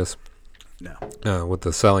about this. No. With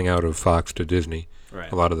the selling out of Fox to Disney,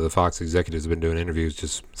 Right. a lot of the Fox executives have been doing interviews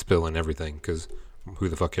just spilling everything, because who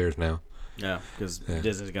the fuck cares now? Yeah, because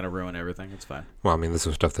Disney's gonna ruin everything. It's fine. Well, I mean, this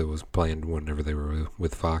was stuff that was planned whenever they were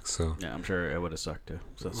with Fox, so... Yeah, I'm sure it would have sucked too.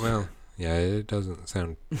 So Well, yeah, it doesn't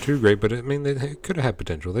sound too great, but I mean, they could have had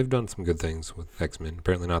potential. They've done some good things with X-Men.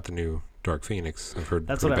 Apparently not the new Dark Phoenix. I've heard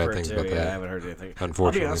that's pretty what I've bad heard things too. about Yeah, that. I haven't heard anything.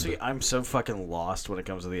 Unfortunately, I'll be honest with you, but- I'm so fucking lost when it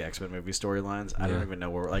comes to the X-Men movie storylines. I don't Yeah. even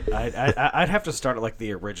know where. Like, I'd have to start at like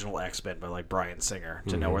the original X-Men by like Bryan Singer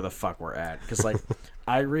to know where the fuck we're at. Because like,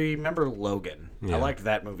 I remember Logan. Yeah. I liked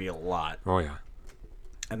that movie a lot, Oh, yeah.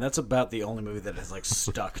 and that's about the only movie that has like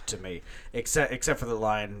stuck to me, except for the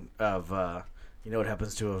line of, you know what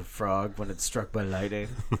happens to a frog when it's struck by lightning.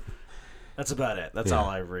 That's about it. That's Yeah. all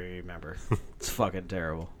I remember. It's fucking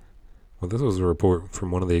terrible. Well, this was a report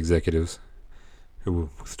from one of the executives who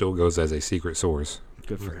still goes as a secret source.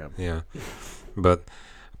 Good for him. Yeah. But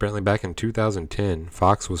apparently back in 2010,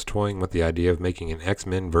 Fox was toying with the idea of making an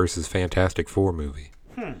X-Men versus Fantastic Four movie.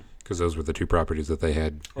 Because those were the two properties that they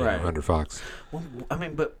had Right. under Fox. Well, I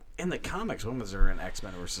mean, but in the comics, when was there an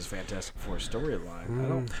X-Men versus Fantastic Four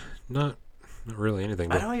storyline? Not really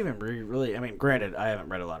anything. I But, don't even really. I mean, granted, I haven't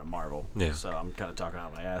read a lot of Marvel, Yeah. so I'm kind of talking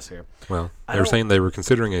out my ass here. well, I they were don't- saying they were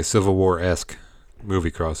considering a Civil War-esque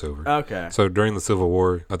movie crossover. Okay. So during the Civil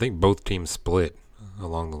War, I think both teams split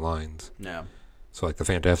along the lines. No. So like the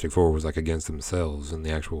Fantastic Four was like against themselves in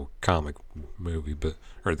the actual comic movie,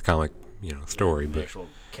 or the comic, story. The But actual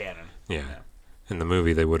canon. yeah, in the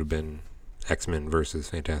movie they would have been X-Men versus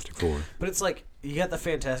Fantastic Four. But it's like you got the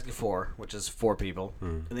Fantastic Four, which is 4 people,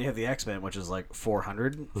 and then you have the X-Men, which is like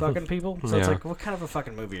 400 fucking people. So it's Yeah. like, what kind of a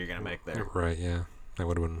fucking movie are you gonna make there? Right? Yeah, that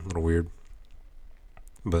would have been a little weird.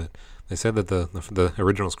 But they said that the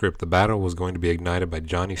original script, the battle was going to be ignited by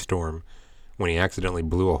Johnny Storm when he accidentally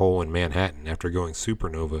blew a hole in Manhattan after going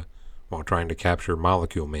supernova while trying to capture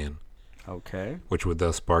Molecule Man, Okay. which would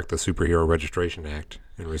thus spark the Superhero Registration Act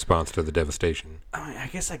in response to the devastation. I mean, I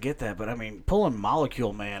guess I get that, but I mean, pulling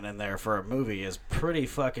Molecule Man in there for a movie is pretty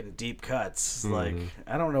fucking deep cuts. Like,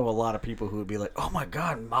 I don't know a lot of people who would be like, "Oh my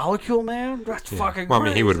god, Molecule Man? That's fucking Well, I crazy."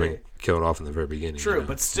 mean, he would have been killed off in the very beginning. True,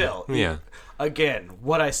 but still, Yeah. Again,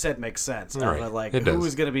 what I said makes sense. Right, Like, it who does.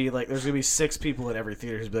 is gonna be like? There's gonna be 6 people in every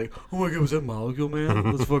theater who's be like, "Oh my god, was that Molecule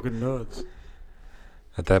Man? That's fucking nuts."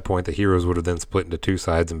 At that point, the heroes would have then split into 2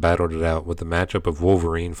 sides and battled it out, with the matchup of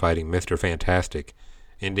Wolverine fighting Mr. Fantastic,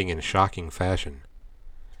 ending in shocking fashion.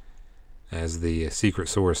 As the secret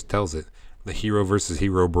source tells it, the hero versus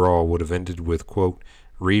hero brawl would have ended with, quote,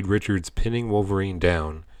 Reed Richards pinning Wolverine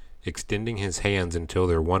down, extending his hands until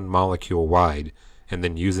they're 1 molecule wide, and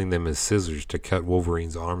then using them as scissors to cut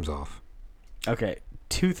Wolverine's arms off. Okay,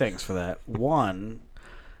 2 things for that. One,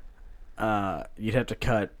 you'd have to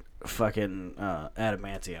cut fucking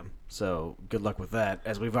adamantium. So good luck with that.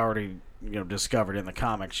 As we've already discovered in the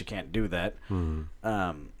comics, you can't do that.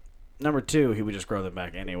 Number 2, he would just grow them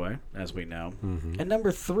back anyway, as we know. And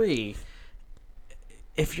number 3,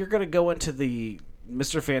 if you're gonna go into the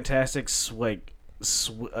Mr. Fantastic's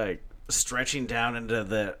stretching down into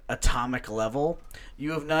the atomic level,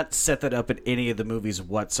 you have not set that up in any of the movies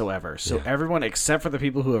whatsoever. So Yeah. everyone except for the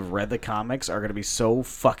people who have read the comics are going to be so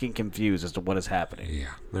fucking confused as to what is happening. Yeah,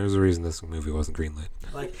 there's a reason this movie wasn't greenlit.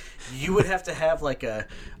 Like, you would have to have like a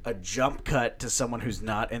jump cut to someone who's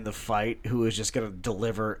not in the fight, who is just going to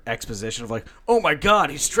deliver exposition of like, oh my god,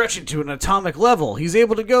 he's stretching to an atomic level, he's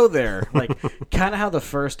able to go there. Like, kind of how the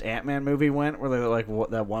first Ant-Man movie went, where they're like,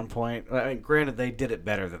 that one point, I mean, granted they did it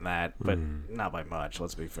better than that, but not by much,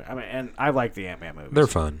 let's be fair. I mean, and I like the Ant-Man movies. They're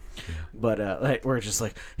fun. But like, we're just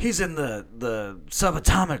like, he's in the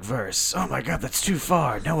subatomic verse. Oh my god, that's too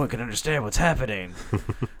far. No one can understand what's happening.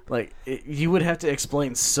 Like, you would have to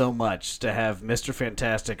explain so much to have Mr.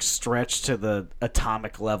 Fantastic stretch to the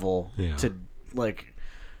atomic level to like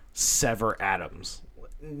sever atoms.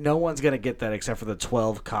 No one's gonna get that except for the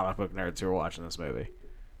 12 comic book nerds who are watching this movie.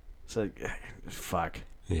 So, fuck.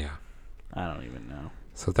 Yeah. I don't even know.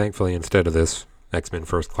 So thankfully, instead of this, X-Men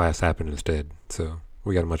First Class happened instead. So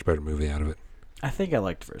we got a much better movie out of it. I think I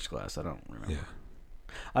liked First Class. I don't remember. Yeah.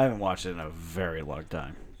 I haven't watched it in a very long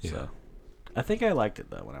time. Yeah. So I think I liked it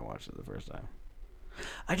though when I watched it the first time.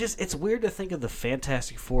 It's weird to think of the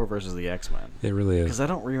Fantastic Four versus the X-Men. It really is. Because I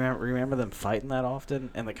don't remember them fighting that often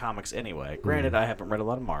in the comics anyway. Granted, I haven't read a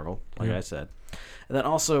lot of Marvel, like I said. And then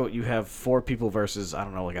also you have 4 people versus, I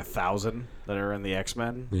don't know, like 1,000 that are in the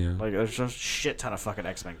X-Men. Yeah. Like there's just a shit ton of fucking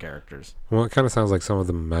X-Men characters. Well, it kind of sounds like some of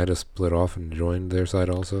them might have split off and joined their side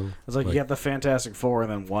also. It's like you got the Fantastic Four and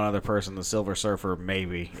then one other person, the Silver Surfer,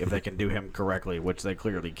 maybe, if they can do him correctly, which they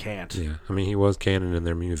clearly can't. Yeah. I mean, he was canon in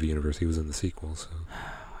their movie universe. He was in the sequel, so.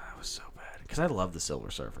 That was so bad. Because I love the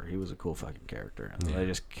Silver Surfer. He was a cool fucking character. And Yeah. they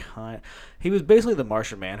just he was basically the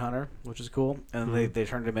Martian Manhunter, which is cool. And they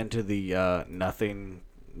turned him into the Nothing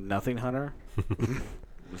Hunter.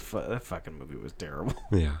 That fucking movie was terrible.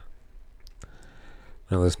 Yeah.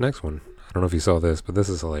 Now this next one, I don't know if you saw this, but this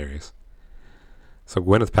is hilarious. So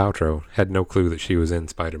Gwyneth Paltrow had no clue that she was in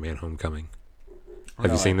Spider-Man: Homecoming. Have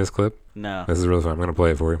you Really? seen this clip? No. This is really fun. I'm gonna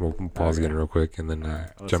play it for you. We'll pause Okay. again real quick and then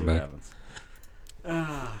Alright, let's jump see what back. happens.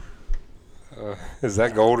 Is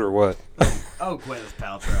that gold or what? Oh, Gwyneth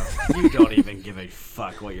Paltrow. You don't even give a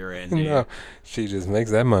fuck what you're in, dude. No, she just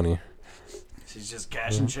makes that money. She's just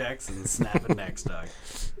cashing checks and snapping necks, dog.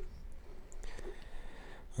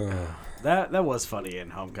 That was funny in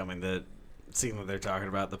Homecoming, the scene that they're talking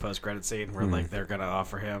about, the post-credit scene where like they're gonna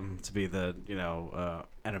offer him to be the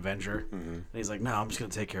an Avenger, and he's like, no, I'm just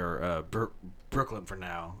gonna take care of Brooklyn for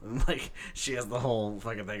now. And like she has the whole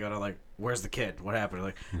fucking thing going on, like, where's the kid? What happened?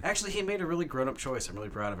 Like, actually, he made a really grown-up choice. I'm really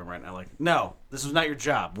proud of him right now. Like, no, this was not your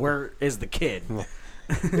job. Where is the kid?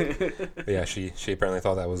 Yeah, she apparently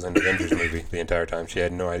thought that was an Avengers movie the entire time. She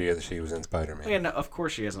had no idea that she was in Spider-Man. Yeah, no, of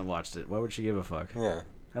course she hasn't watched it. Why would she give a fuck? Yeah.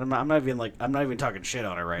 I'm not even talking shit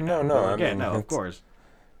on her right now. No, I Yeah, mean, no, of it's- course.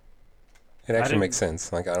 It actually didn't- makes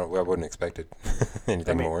sense. Like I wouldn't expect it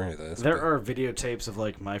anything more. Of this, There but- are videotapes of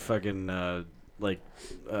like my fucking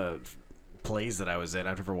plays that I was in.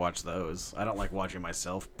 I've never watched those. I don't like watching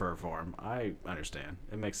myself perform. I understand.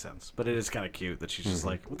 It makes sense. But it is kind of cute that she's just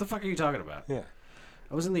like, what the fuck are you talking about? Yeah.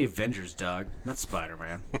 I was in the Avengers, dog. Not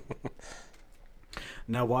Spider-Man.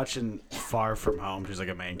 Now watching Far From Home, she's like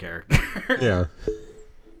a main character. Yeah.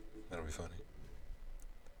 That'll be funny.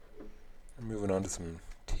 Moving on to some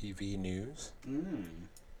TV news.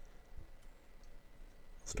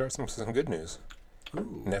 Start some good news.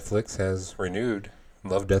 Ooh. Netflix has renewed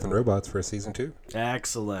Love, Death, and Robots for season 2.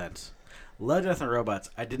 Excellent. Love, Death, and Robots.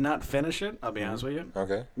 I did not finish it, I'll be honest with you.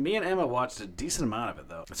 Okay. Me and Emma watched a decent amount of it,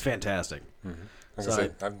 though. It's fantastic. Like So I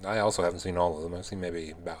said, I also haven't seen all of them. I've seen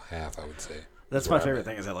maybe about half, I would say. That's Where my I'm favorite at.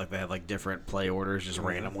 thing is that like they have like different play orders just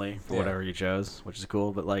randomly for Yeah. whatever you chose, which is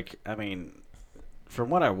cool. But like, I mean, from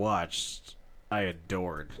what I watched, I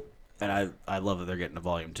adored, and I love that they're getting a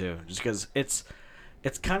volume 2, just because it's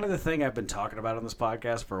kind of the thing I've been talking about on this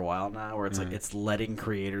podcast for a while now, where it's like it's letting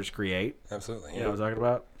creators create. Absolutely. You know what I'm talking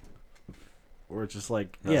about? Where it's just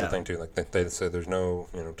like That's the thing too. Like they said, there's no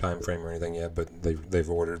time frame or anything yet, but they've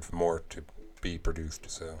ordered more to be produced.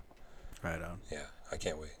 So right on. yeah, I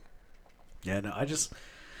can't wait. Yeah, no,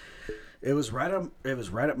 it was right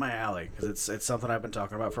up my alley because it's something I've been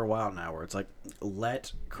talking about for a while now. Where it's like,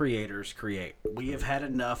 let creators create. We have had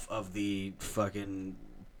enough of the fucking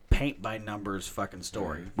paint by numbers fucking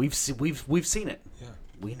story. We've seen it. Yeah.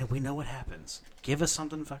 We know what happens. Give us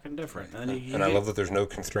something fucking different. And, then And I love that there's no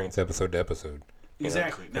constraints episode to episode. You know,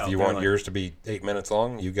 Exactly. No, if you they're want like- yours to be 8 minutes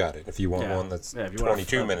long, you got it. If you want Yeah. one that's Yeah, if you want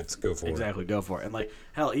 22 minutes, go for exactly, go for it. And like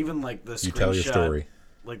hell, even like the You tell your screenshot- story.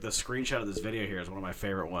 Like the screenshot of this video here is one of my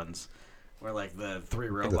favorite ones, where like the 3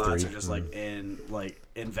 robots are just like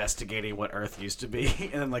investigating what Earth used to be,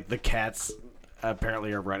 and then like the cats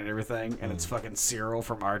apparently are running everything, and it's fucking Cyril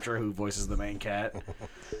from Archer who voices the main cat.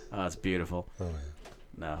 Oh, it's beautiful. Oh, yeah.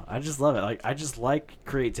 No, I just love it. Like I just like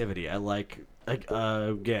creativity. I like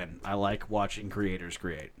again, I like watching creators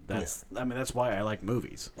create. That's that's why I like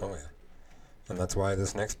movies. Oh, yeah. And that's why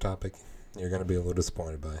this next topic you're going to be a little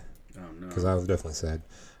disappointed by. Oh no. Because I was definitely sad.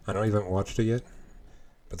 I know you haven't watched it yet,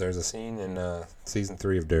 but there's a scene in season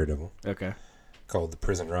 3 of Daredevil Okay. called the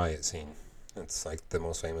prison riot scene. It's like the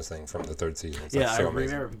most famous thing from the 3rd season. It's Yeah, like so I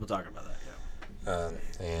amazing. remember people talking about that.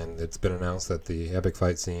 Yeah. And it's been announced that the epic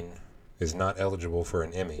fight scene is not eligible for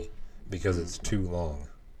an Emmy because it's too long.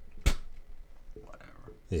 Whatever.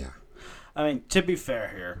 Yeah. I mean, to be fair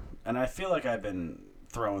here, and I feel like I've been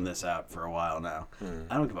throwing this out for a while now.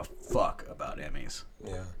 I don't give a fuck about Emmys.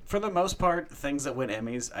 Yeah. For the most part, things that win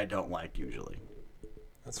Emmys, I don't like usually.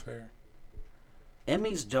 That's fair.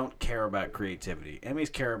 Emmys don't care about creativity.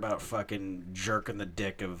 Emmys care about fucking jerking the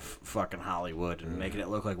dick of fucking Hollywood and making it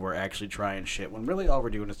look like we're actually trying shit when really all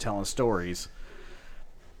we're doing is telling stories.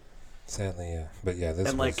 Sadly, yeah. But yeah, this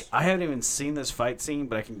And, was... like, I haven't even seen this fight scene,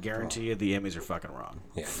 but I can guarantee you the Emmys are fucking wrong.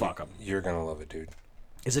 Yeah, Fuck them. You're gonna love it, dude.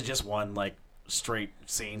 Is it just one, like, straight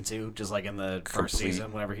scene, too? Just like in the first Complete.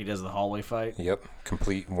 season, whenever he does the hallway fight? Yep.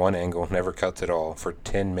 Complete one angle, never cuts at all, for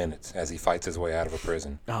 10 minutes as he fights his way out of a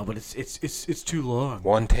prison. Oh, but it's too long.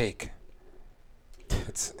 One take.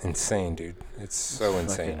 It's insane, dude. It's so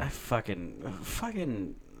insane.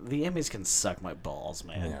 Fucking, the Emmys can suck my balls,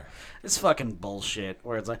 man. Yeah. It's fucking bullshit.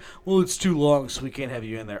 Where it's like, well, it's too long, so we can't have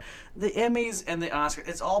you in there. The Emmys and the Oscars,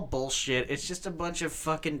 it's all bullshit. It's just a bunch of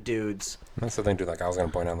fucking dudes. That's the thing, dude. Like, I was going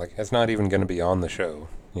to point out, like, it's not even going to be on the show,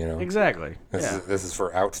 you know? Exactly. This is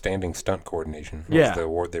for outstanding stunt coordination. Yeah. That's the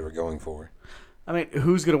award they were going for. I mean,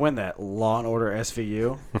 who's gonna win that? Law and Order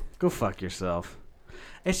SVU? Go fuck yourself.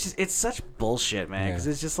 It's such bullshit, man. Because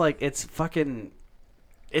Yeah. it's just like it's fucking.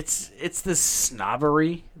 It's this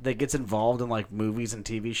snobbery that gets involved in like movies and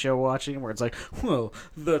TV show watching, where it's like, well,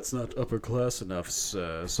 that's not upper class enough,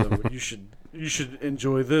 sir. So you should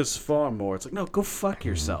enjoy this far more. It's like, no, go fuck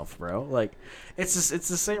yourself, bro. Like, it's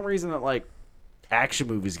the same reason that like action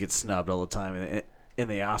movies get snubbed all the time in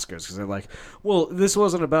the Oscars, because they're like, well, this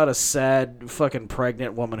wasn't about a sad fucking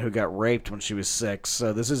pregnant woman who got raped when she was 6,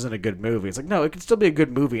 so this isn't a good movie. It's like, no, it can still be a good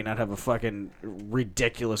movie and not have a fucking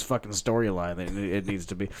ridiculous fucking storyline that it needs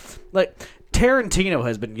to be. Like, Tarantino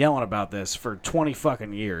has been yelling about this for 20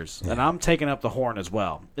 fucking years, and I'm taking up the horn as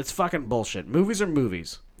well. It's fucking bullshit. Movies are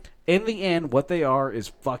movies. In the end, what they are is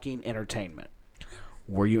fucking entertainment.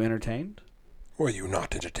 Were you entertained? Were you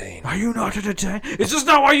not entertained? Are you not entertained? Is this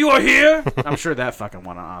not why you are here? I'm sure that fucking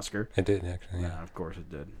won an Oscar. It did, actually, yeah. Yeah, of course it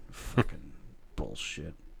did. Fucking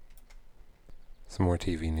bullshit. Some more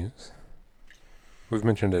TV news. We've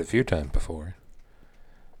mentioned it a few times before.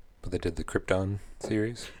 But they did the Krypton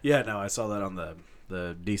series. Yeah, no, I saw that on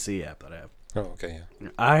the DC app that I have. Oh, okay, yeah.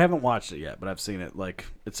 I haven't watched it yet, but I've seen it, like,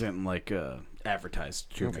 it's in, like,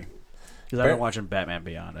 advertised to me. Because I've been watching Batman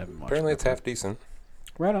Beyond. I haven't watched Apparently it it's half decent.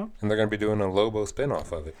 Right on. And they're going to be doing a Lobo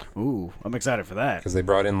spin-off of it. Ooh, I'm excited for that. Because they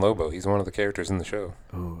brought in Lobo. He's one of the characters in the show.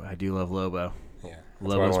 Ooh, I do love Lobo. Yeah. That's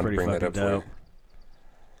Lobo's why I wanted pretty to bring that fucking up dope. for you.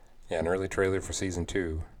 Yeah, an early trailer for Season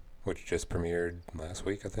 2, which just premiered last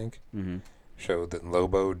week, I think, showed that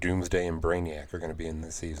Lobo, Doomsday, and Brainiac are going to be in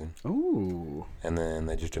this season. Ooh. And then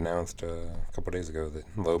they just announced a couple days ago that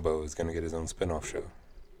Lobo is going to get his own spin-off show.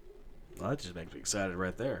 Well, that just makes me excited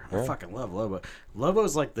right there. Yeah. I fucking love Lobo.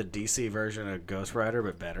 Lobo's like the DC version of Ghost Rider,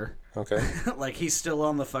 but better. Okay. Like, he's still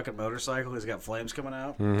on the fucking motorcycle. He's got flames coming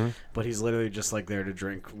out. But he's literally just, like, there to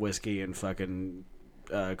drink whiskey and fucking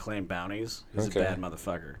claim bounties. He's Okay. a bad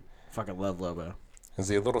motherfucker. Fucking love Lobo. Is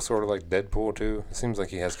he a little sort of like Deadpool, too? It seems like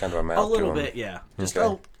he has kind of a mouth A little to him. bit, yeah. Just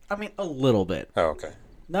Okay. a little bit. Oh, okay.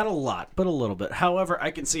 Not a lot, but a little bit. However, I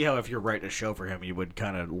can see how if you're writing a show for him, you would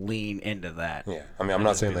kind of lean into that. Yeah. I mean, I'm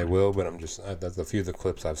not saying they will, but I'm just... that's a few of the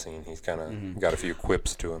clips I've seen. He's kind of got a few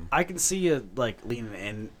quips to him. I can see you, like,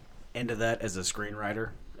 leaning into that as a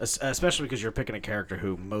screenwriter, especially because you're picking a character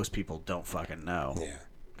who most people don't fucking know. Yeah.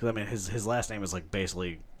 Because, I mean, his last name is, like,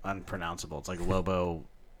 basically unpronounceable. It's like Lobo...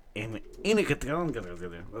 It's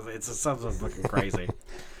something fucking crazy.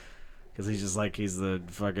 Because he's just like, he's the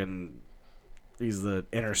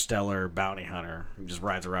interstellar bounty hunter who just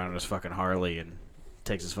rides around in his fucking Harley and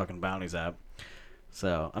takes his fucking bounties out.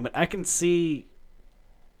 So, I mean, I can see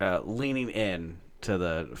leaning in to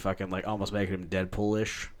the fucking, like, almost making him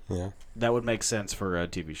Deadpool-ish. Yeah. That would make sense for a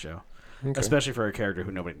TV show. Okay. Especially for a character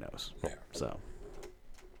who nobody knows. Yeah. So,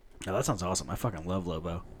 no, that sounds awesome. I fucking love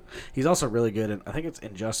Lobo. He's also really good in, I think it's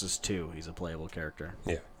Injustice 2. He's a playable character.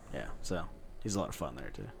 Yeah. Yeah, so he's a lot of fun there,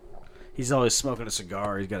 too. He's always smoking a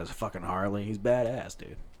cigar. He's got his fucking Harley. He's badass,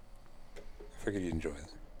 dude. I figured you'd enjoy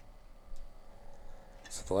it.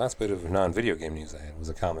 So the last bit of non-video game news I had was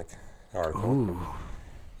a comic article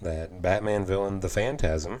that Batman villain The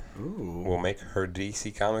Phantasm will make her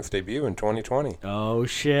DC Comics debut in 2020. Oh,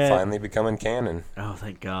 shit. Finally becoming canon. Oh,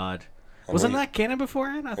 thank God. I Wasn't mean, that canon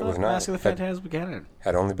beforehand? I thought was not. Mask of the Phantasm was canon.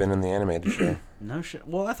 had only been in the animated show. No shit.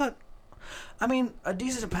 Well, I thought... I mean, a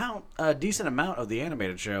decent amount of the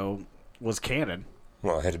animated show was canon.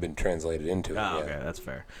 Well, it had been translated into it. Oh, yeah. okay, that's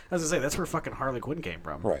fair. I was gonna say, that's where fucking Harley Quinn came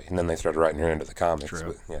from. Right, and then they started writing her into the comics.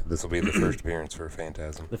 True. But yeah, this will be the first appearance for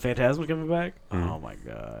Phantasm. The Phantasm coming back? Oh, my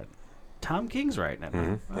God. Tom King's writing it,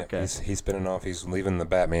 man. Yeah, Okay. he's spinning off. He's leaving the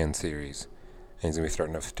Batman series. And he's going to be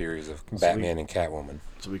starting a series of Batman and Catwoman.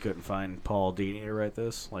 So we couldn't find Paul Dini to write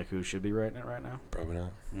this? Like, who should be writing it right now? Probably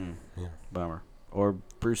not. Yeah. Bummer. Or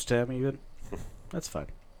Bruce Timm, even? That's fine.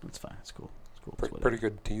 That's fine. It's cool. It's Cool. It's Pretty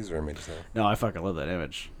good teaser image, though. No, I fucking love that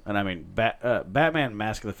image. And I mean, Batman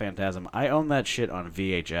Mask of the Phantasm, I own that shit on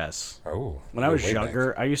VHS. Oh. When I was way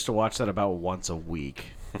younger, back. I used to watch that about once a week.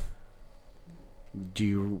 Do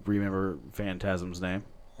you remember Phantasm's name?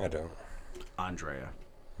 I don't. Andrea.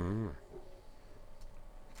 Hmm.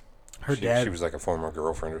 Her dad... She was like a former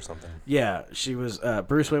girlfriend or something. Yeah, she was.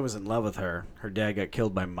 Bruce Wayne was in love with her. Her dad got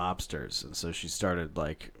killed by mobsters, and so she started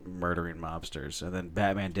like murdering mobsters. And then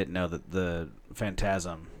Batman didn't know that the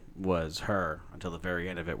Phantasm was her until the very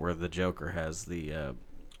end of it, where the Joker has the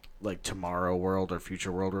like Tomorrow World or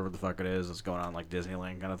Future World, whatever the fuck it is. It's going on like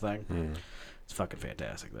Disneyland kind of thing. Mm. It's fucking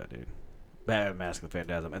fantastic, that dude. Batman Mask of the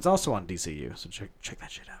Phantasm. It's also on DCU, so check that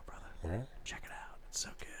shit out, brother. All right. Check it out. It's so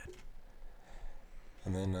good.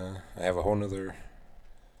 And then I have a whole nother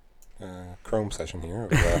Chrome session here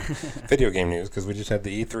of video game news because we just had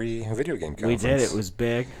the E3 video game conference. We did. It was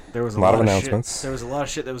big. There was a lot lot of shit. announcements. There was a lot of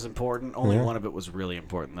shit that was important. Only Yeah. one of it was really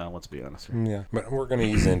important, though. Let's be honest. Yeah, but we're going to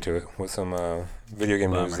ease into it with some video game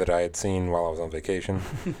news Bummer. that I had seen while I was on vacation.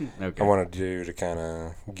 Okay. I wanted you to kind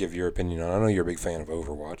of give your opinion on. I know you're a big fan of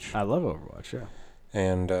Overwatch, I love Overwatch. Yeah.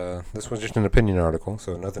 and this was just an opinion article,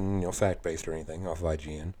 so nothing fact based or anything off of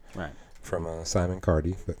IGN Right. from Simon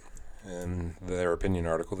Cardy. But in their opinion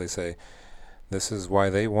article, they say this is why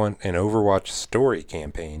they want an Overwatch story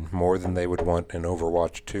campaign more than they would want an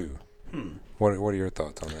Overwatch 2. What are your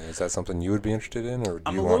thoughts on that? Is that something you would be interested in, or do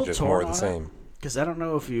I'm you a want little just torn more of the on same? Because I don't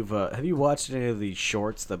know if you've have you watched any of the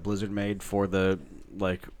shorts that Blizzard made for the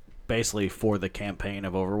like basically for the campaign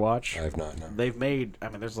of Overwatch. I have not. No. They've made. I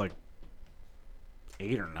mean, there's like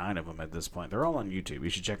 8 or 9 of them at this point. They're all on YouTube. You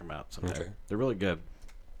should check them out sometime. Okay. They're really good.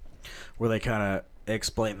 Where they kind of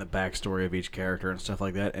explain the backstory of each character and stuff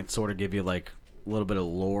like that, and sort of give you like a little bit of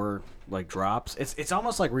lore, like drops. It's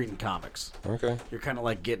almost like reading comics. Okay. You're kind of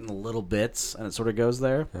like getting little bits, and it sort of goes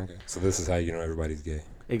there. Okay. So this is how you know everybody's gay.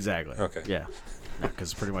 Exactly. Okay. Yeah.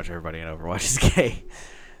 Because pretty much everybody in Overwatch is gay.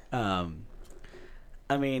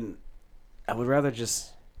 I mean, I would rather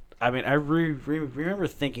just. I mean, I remember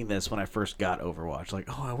thinking this when I first got Overwatch. Like,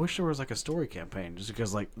 oh, I wish there was like a story campaign, just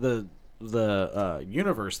because like the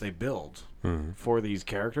universe they build for these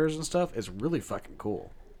characters and stuff is really fucking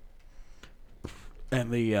cool. And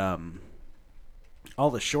the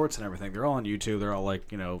all the shorts and everything, they're all on YouTube. They're all like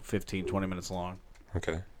 15, 20 minutes long.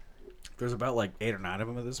 Okay. There's about like 8 or 9 of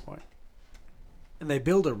them at this point. And they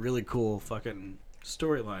build a really cool fucking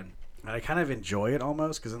storyline. And I kind of enjoy it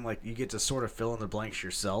almost, because then like you get to sort of fill in the blanks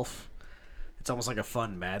yourself. It's almost like a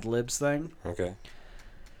fun Mad Libs thing. Okay.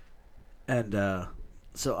 And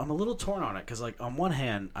so I'm a little torn on it, because like on one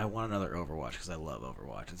hand, I want another Overwatch, because I love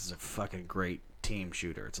Overwatch. It's a fucking great team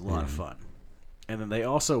shooter. It's a lot of fun. And then they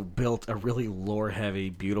also built a really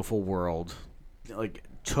lore-heavy, beautiful world. Like,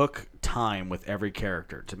 took time with every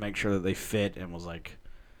character to make sure that they fit and was like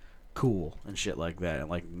cool and shit like that, and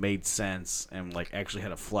like made sense and like actually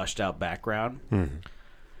had a fleshed out background.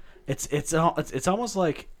 It's almost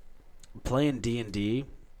like playing D&D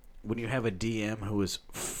when you have a DM who is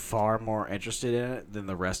far more interested in it than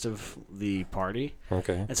the rest of the party.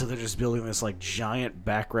 Okay. And so they're just building this like giant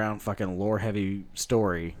background fucking lore heavy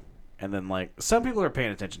story, and then like some people are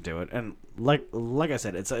paying attention to it, and like I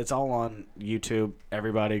said, it's all on YouTube.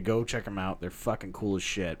 Everybody go check them out. They're fucking cool as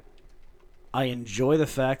shit. I enjoy the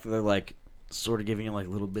fact that they're like sort of giving you like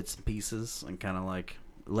little bits and pieces and kind of like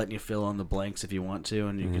letting you fill in the blanks if you want to,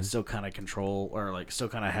 and you can still kind of control or like still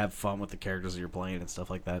kind of have fun with the characters that you're playing and stuff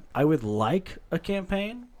like that. I would like a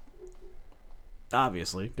campaign,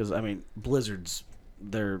 obviously, because I mean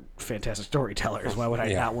they're fantastic storytellers. Why would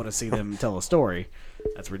I not want to see them tell a story?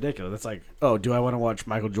 That's ridiculous. That's like, oh, do I want to watch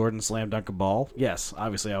Michael Jordan slam dunk a ball? Yes,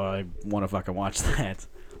 obviously I want to fucking watch that.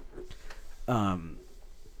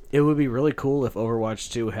 It would be really cool if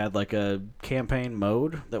Overwatch 2 had like a campaign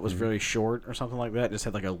mode that was very short or something like that. Just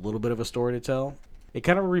had like a little bit of a story to tell. It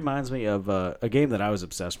kind of reminds me of a game that I was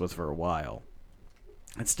obsessed with for a while.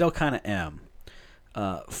 And still kind of am.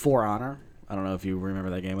 For Honor. I don't know if you remember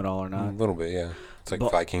that game at all or not. A little bit, yeah. It's like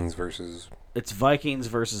Vikings versus... It's Vikings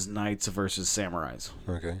versus Knights versus Samurais.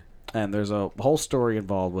 Okay. And there's a whole story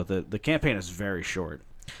involved with it. The campaign is very short.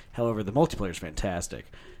 However, the multiplayer is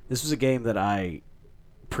fantastic. This was a game that I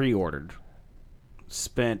pre-ordered.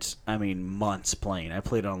 Spent, months playing. I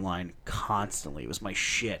played online constantly. It was my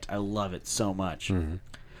shit. I love it so much. And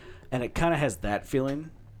it kind of has that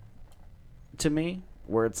feeling to me,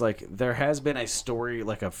 where it's like there has been a story,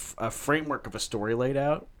 like a framework of a story laid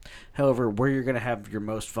out. However, where you're going to have your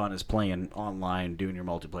most fun is playing online, doing your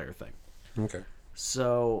multiplayer thing. Okay.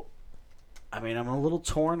 So, I'm a little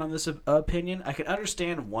torn on this opinion. I can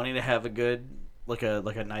understand wanting to have a good like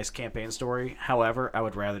a nice campaign story. However, I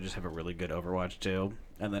would rather just have a really good Overwatch 2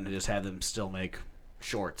 and then just have them still make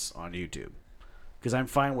shorts on YouTube. Because I'm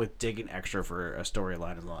fine with digging extra for a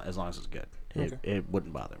storyline as long as it's good. It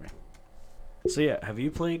wouldn't bother me. So yeah, have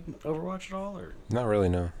you played Overwatch at all, or Not really,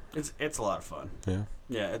 no. it's a lot of fun. Yeah.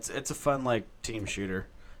 Yeah, it's a fun like team shooter.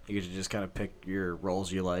 You get to just kind of pick your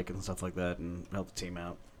roles you like and stuff like that, and help the team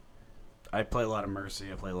out. I play a lot of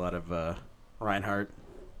Mercy. I play a lot of Reinhardt.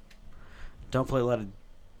 Don't play a lot of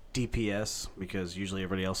DPS because usually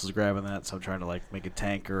everybody else is grabbing that. So I'm trying to like make a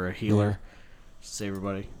tank or a healer, save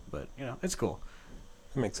everybody. But it's cool.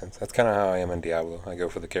 That makes sense. That's kind of how I am in Diablo. I go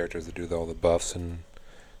for the characters that do all the buffs and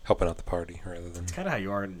helping out the party rather than... It's kind of how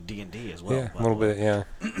you are in D&D as well. Yeah, a little bit, yeah.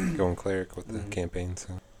 Going cleric with the campaign,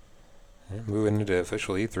 so... Yeah, moving into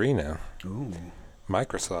official E3 now. Ooh.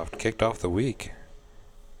 Microsoft kicked off the week.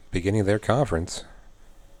 Beginning of their conference.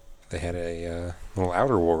 They had a little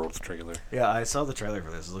Outer Worlds trailer. Yeah, I saw the trailer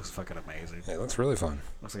for this. It looks fucking amazing. Yeah, it looks really fun.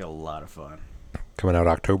 Looks like a lot of fun. Coming out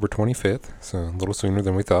October 25th, so a little sooner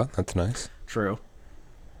than we thought. That's nice. True.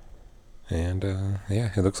 And,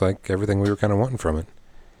 yeah, it looks like everything we were kind of wanting from it.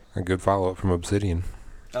 A good follow-up from Obsidian.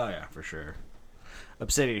 Oh, yeah, for sure.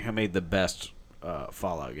 Obsidian, who made the best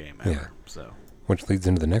Fallout game ever. Yeah. So. Which leads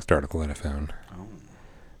into the next article that I found. Oh.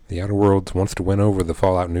 The Outer Worlds wants to win over the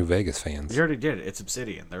Fallout New Vegas fans. You already did it. It's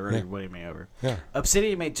Obsidian. They're already winning me over. Yeah.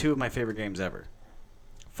 Obsidian made two of my favorite games ever.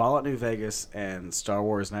 Fallout New Vegas and Star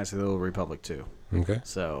Wars Knights of the Old Republic 2. Okay.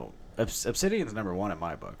 So, Obsidian's number one in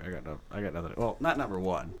my book. I got nothing. Well, not number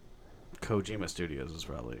one. Kojima Studios is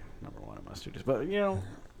probably number one in my studios. But,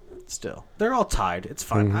 still. They're all tied. It's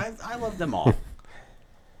fun. Mm-hmm. I love them all.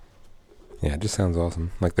 Yeah, it just sounds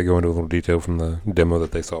awesome. Like they go into a little detail from the demo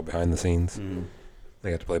that they saw behind the scenes. Mm. They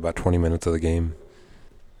got to play about 20 minutes of the game.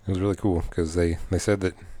 It was really cool because they said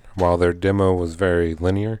that while their demo was very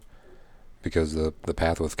linear, because the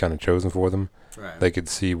path was kind of chosen for them, Right. they could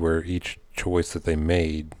see where each choice that they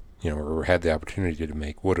made, or had the opportunity to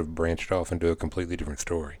make, would have branched off into a completely different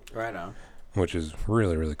story. Right on. Which is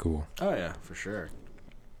really, really cool. Oh, yeah, for sure.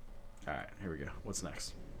 All right, here we go. What's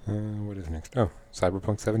next? What is next? Oh,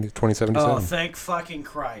 Cyberpunk 2077. Oh, thank fucking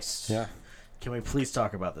Christ. Yeah. Can we please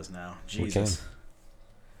talk about this now? Jesus.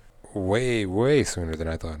 Way, way sooner than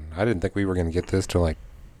I thought. I didn't think we were going to get this till like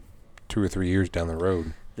 2 or 3 years down the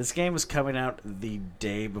road. This game is coming out the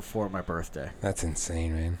day before my birthday. That's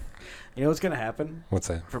insane, man. You know what's going to happen? What's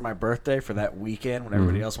that? For my birthday, for that weekend when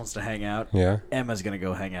everybody else wants to hang out, Yeah? Emma's going to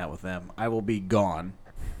go hang out with them. I will be gone.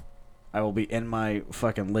 I will be in my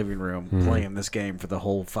fucking living room playing this game for the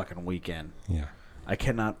whole fucking weekend. Yeah. I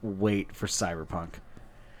cannot wait for Cyberpunk.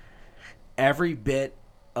 Every bit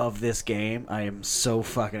of this game I am so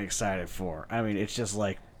fucking excited for. I mean, it's just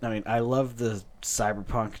like, I love the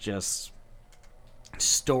Cyberpunk just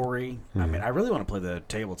story. I mean, I really want to play the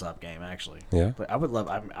tabletop game, actually. Yeah? But I would love,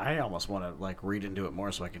 I almost want to like read into it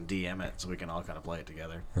more so I can DM it so we can all kind of play it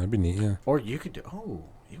together. That'd be neat, yeah. Or you could do,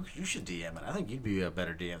 you should DM it. I think you'd be a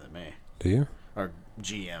better DM than me. Do you? Or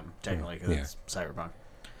GM, technically, because Yeah. it's Cyberpunk.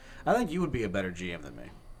 I think you would be a better GM than me.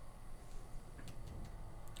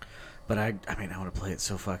 But I want to play it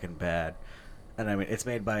so fucking bad. And it's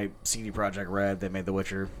made by CD Projekt Red. They made The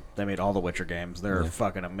Witcher. They made all the Witcher games. They're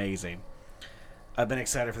fucking amazing. I've been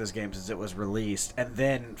excited for this game since it was released. And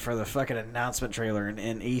then for the fucking announcement trailer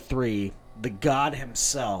in E3, the god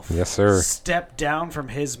himself Yes, sir. stepped down from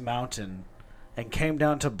his mountain and came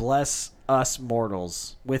down to bless us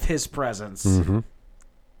mortals with his presence. Mm-hmm.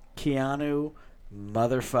 Keanu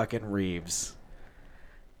motherfucking Reeves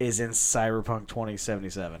is in Cyberpunk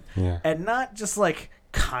 2077. Yeah. And not just like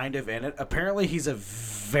kind of in it. Apparently he's a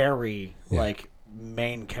very like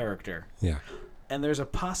main character. Yeah. And there's a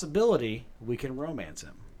possibility we can romance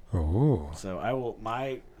him. Oh. So I will,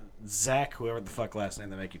 Zach, whoever the fuck last name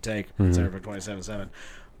they make you take, Cyberpunk 2077,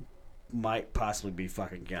 might possibly be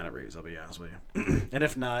fucking Keanu Reeves, I'll be honest with you. And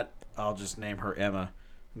if not, I'll just name her Emma,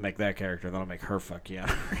 make that character, and then I'll make her fuck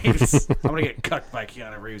Keanu Reeves. I'm going to get cucked by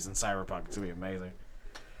Keanu Reeves in Cyberpunk. It's going to be amazing.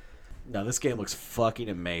 No, this game looks fucking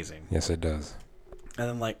amazing. Yes, it does.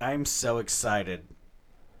 And then, I'm so excited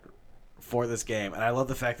for this game. And I love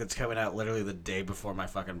the fact that it's coming out literally the day before my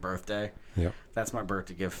fucking birthday. Yep. That's my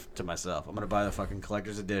birthday gift to myself. I'm going to buy the fucking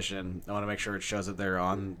collector's edition. I want to make sure it shows up there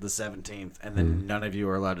on the 17th. And then none of you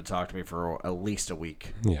are allowed to talk to me for at least a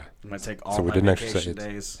week. Yeah. I'm going to take all So we my didn't actually say vacation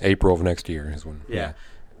it's days. April of next year is when. Yeah.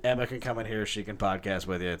 Emma can come in here. She can podcast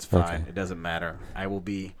with you. It's fine. Okay. It doesn't matter. I will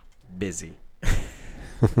be busy.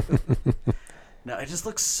 No, it just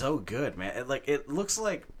looks so good, man. It looks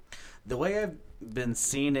like the way I've been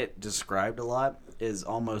seeing it described a lot is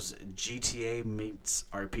almost GTA meets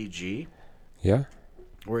RPG, Yeah.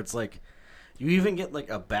 where it's like You even get like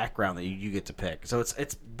a background that you get to pick. So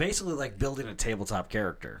it's basically like building a tabletop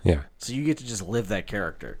character. Yeah. So you get to just live that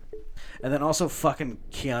character. And then also fucking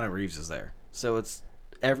Keanu Reeves is there. So it's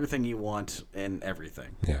everything you want and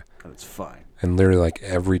everything. Yeah. And it's fine. And literally, like,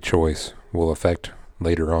 every choice will affect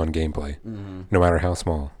later on gameplay, no matter how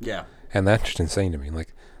small. Yeah. And that's just insane to me.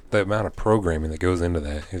 Like, the amount of programming that goes into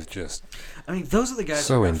that is just... I mean, those are the guys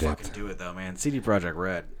So who are in-depth. fucking do it, though, man. CD Projekt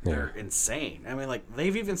Red, they're insane. I mean, like,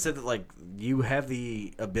 they've even said that, like, you have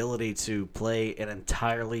the ability to play an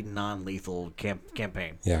entirely non-lethal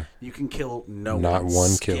campaign. Yeah. You can kill no Not one.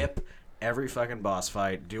 one kill. Skip every fucking boss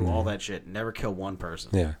fight. Do all that shit. Never kill one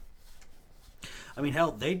person. Yeah. I mean,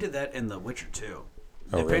 hell, they did that in The Witcher 2.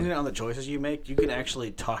 Oh, Depending really? on the choices you make, you can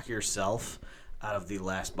actually talk yourself out of the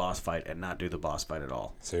last boss fight and not do the boss fight at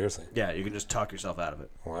all. Seriously? Yeah, you can just talk yourself out of it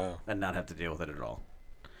Wow. and not have to deal with it at all.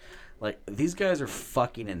 Like, these guys are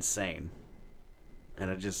fucking insane. And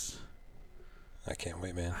it just... I can't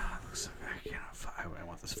wait, man. I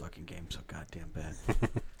want this fucking game so goddamn bad.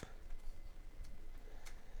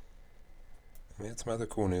 We had some other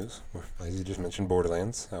cool news. As you just mentioned,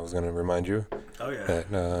 Borderlands. I was going to remind you Oh, yeah. that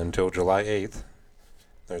until July 8th,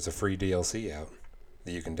 there's a free DLC out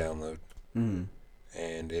that you can download. Mm.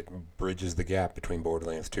 And it bridges the gap between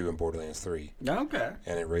Borderlands 2 and Borderlands 3. Okay.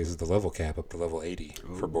 And it raises the level cap up to level 80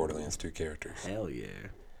 for Ooh. Borderlands 2 characters. Hell yeah.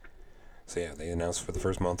 So yeah, they announced for the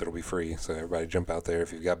first month it'll be free. So everybody jump out there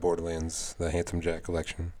if you've got Borderlands, the Handsome Jack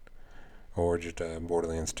collection, or just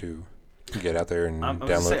Borderlands 2. Get out there and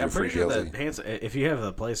download your free DLC. If you have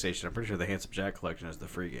the PlayStation, I'm pretty sure the Handsome Jack collection is the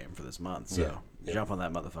free game for this month. So jump on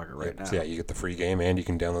that motherfucker right now. So yeah, you get the free game and you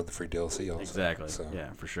can download the free DLC also. Exactly. So,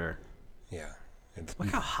 Yeah, for sure. yeah. It's, Look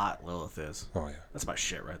how hot Lilith is. oh yeah. That's my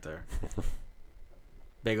shit right there.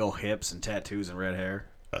 Big old hips and tattoos and red hair.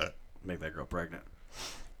 Make that girl pregnant.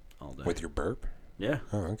 All day. With your burp? Yeah.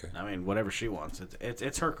 Oh, okay. I mean, whatever she wants.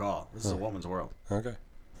 It's her call. This is a woman's world. Okay.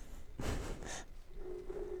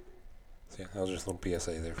 So yeah, that was just a little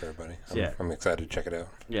PSA there for everybody. I'm excited to check it out.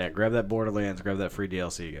 Yeah, grab that Borderlands, grab that free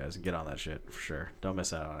DLC, guys, and get on that shit for sure. Don't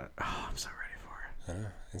miss out on it. Oh, I'm so ready for it. I know.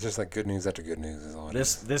 It's just like good news after good news is all it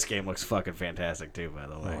is. This game looks fucking fantastic too, by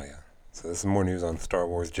the way. Oh yeah. So this is more news on Star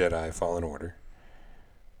Wars Jedi Fallen Order,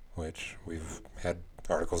 which we've had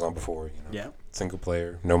articles on before. You know, Yeah. single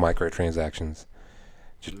player, no microtransactions,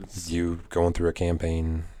 just you going through a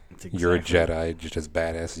campaign. It's You're a exactly- Jedi, just as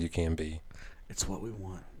badass as you can be. It's what we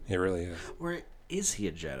want. It really is. Or is he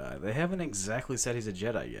a Jedi? They haven't exactly said he's a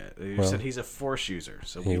Jedi yet. They Well, said he's a Force user,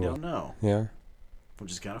 so he we will. don't know, Yeah,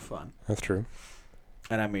 which is kind of fun. that's true.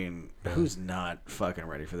 And I mean, Yeah. who's not fucking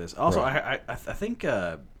ready for this? Also, Right. I think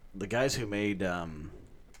the guys who made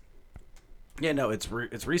it's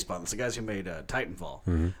Respawn. It's the guys who made Titanfall.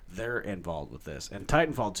 Mm-hmm. They're involved with this, and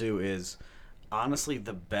Titanfall 2 is honestly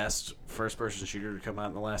the best first-person shooter to come out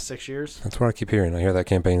in the last 6 years. That's what I keep hearing. I hear that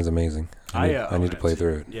campaign is amazing. I need to play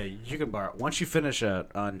through it. Yeah, you can borrow. Once you finish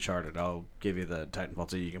Uncharted, I'll give you the Titanfall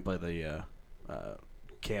 2. You can play the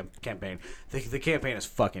campaign. The campaign is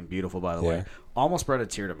fucking beautiful, by the way. Yeah. Almost brought a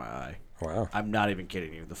tear to my eye. Wow. I'm not even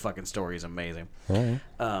kidding you. The fucking story is amazing. All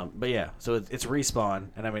right. But yeah, so it's Respawn,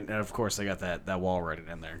 and I mean, and of course they got that wall rated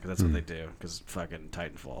in there because that's what they do. Because fucking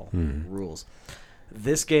Titanfall rules.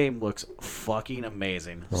 This game looks fucking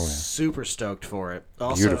amazing. Oh, yeah. Super stoked for it.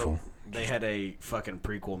 Also, Beautiful. they had a fucking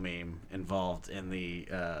prequel meme involved in the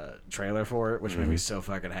trailer for it, which made me so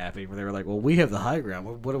fucking happy. Where they were like, "Well, we have the high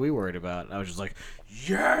ground. What are we worried about?" And I was just like,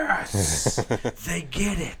 "Yes, they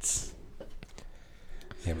get it."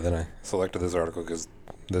 Yeah, but then I selected this article because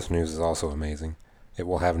this news is also amazing. It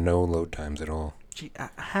will have no load times at all. Gee,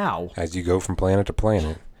 how? As you go from planet to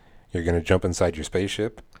planet, you're going to jump inside your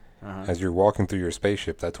spaceship. Uh-huh. As you're walking through your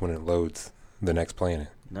spaceship, that's when it loads the next planet.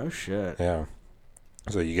 No shit. Yeah.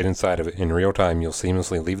 So you get inside of it. In real time, you'll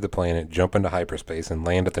seamlessly leave the planet, jump into hyperspace, and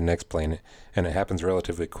land at the next planet. And it happens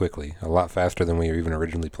relatively quickly, a lot faster than we even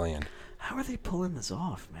originally planned. How are they pulling this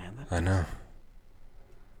off, man? I know.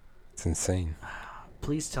 It's insane.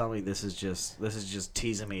 Please tell me this is just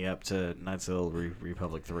teasing me up to Knights of the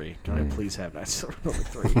Republic 3. Can I please have Knights of the Republic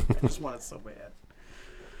 3? I just want it so bad.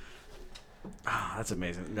 Ah, that's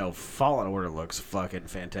amazing. No, Fallen Order looks fucking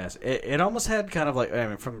fantastic. It almost had kind of like, I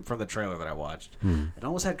mean, from the trailer that I watched, it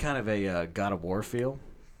almost had kind of a God of War feel,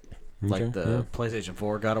 like Okay, the PlayStation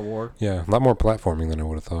 4 God of War. Yeah, a lot more platforming than I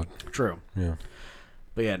would have thought. True. Yeah.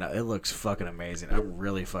 But yeah, no, it looks fucking amazing. I'm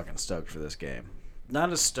really fucking stoked for this game.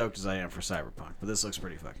 Not as stoked as I am for Cyberpunk, but this looks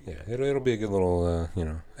pretty fucking Yeah, good. it'll be a good little,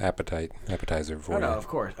 appetizer for Oh, you. no, of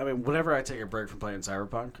course. I mean, whenever I take a break from playing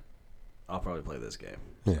Cyberpunk, I'll probably play this game.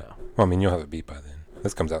 Yeah. So. Well, I mean, you'll have it beat by then.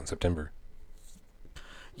 This comes out in September.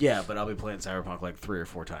 Yeah, but I'll be playing Cyberpunk like 3 or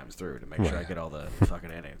 4 times through to make sure I get all the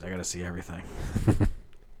fucking endings. I gotta see everything.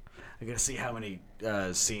 I gotta see how many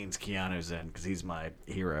scenes Keanu's in, because he's my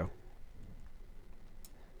hero.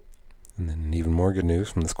 And then even more good news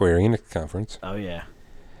from the Square Enix conference. Oh, yeah.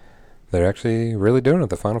 They're actually really doing it,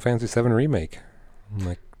 the Final Fantasy VII Remake.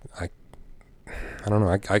 Like, I don't know,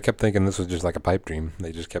 I kept thinking this was just like a pipe dream.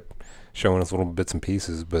 They just kept showing us little bits and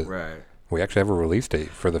pieces, but Right. we actually have a release date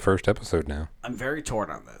for the first episode now. I'm very torn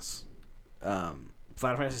on this.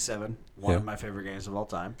 Final Fantasy VII, one of my favorite games of all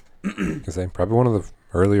time. Because they probably one of the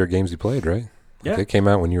earlier games you played, right? Yeah. Like it came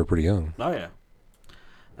out when you were pretty young. Oh, yeah.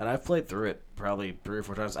 And I've played through it probably 3 or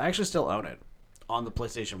 4 times. I actually still own it on the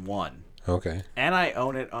PlayStation 1. Okay. And I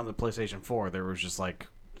own it on the PlayStation 4. There was just like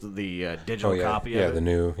the digital copy of it. Yeah, the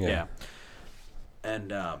new, Yeah.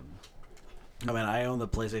 And, I mean, I own the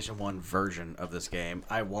PlayStation 1 version of this game.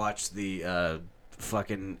 I watched the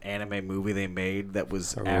fucking anime movie they made that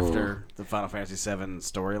was after the Final Fantasy VII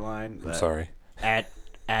storyline. I'm sorry.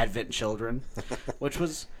 Advent Children, which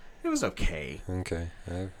was... It was okay. Okay.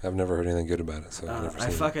 I've never heard anything good about it, so I've never seen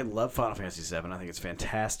I fucking love Final Fantasy VII. I think it's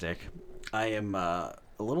fantastic. I am a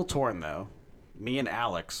little torn, though. Me and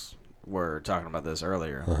Alex were talking about this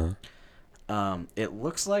earlier. It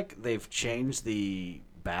looks like they've changed the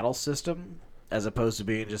battle system as opposed to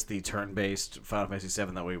being just the turn-based Final Fantasy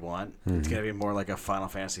VII that we want. It's going to be more like a Final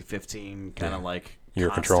Fantasy 15 kind of like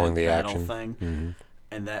You're controlling the battle action thing.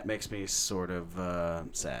 And that makes me sort of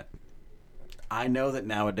sad. I know that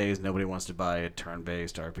nowadays nobody wants to buy a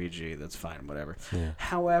turn-based RPG. That's fine, whatever. Yeah.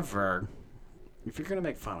 However, if you're going to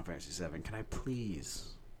make Final Fantasy VII, can I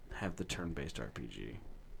please have the turn-based RPG?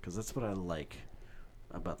 Because that's what I like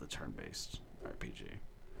about the turn-based RPG.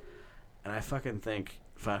 And I fucking think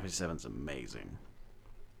Final Fantasy VII is amazing.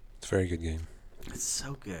 It's a very good game. It's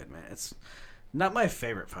so good, man. It's not my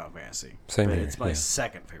favorite Final Fantasy. Same but here, it's my yeah.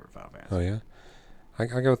 second favorite Final Fantasy. Oh, yeah? I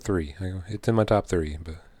go 3. It's in my top 3,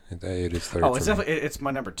 but it is third. Oh, it's for me. definitely it's my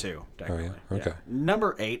number 2. Technically. Oh, yeah? Okay.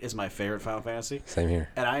 Number 8 is my favorite Final Fantasy. Same here.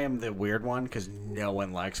 And I am the weird one because no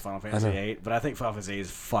one likes Final Fantasy know. VIII, but I think Final Fantasy VIII is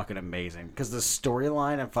fucking amazing because the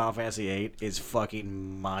storyline in Final Fantasy VIII is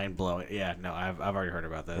fucking mind blowing. Yeah, no, I've already heard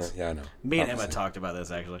about this. Yeah, I know. Me and Obviously. Emma talked about this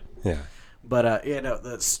actually. Yeah. But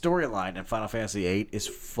the storyline in Final Fantasy VIII is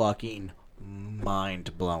fucking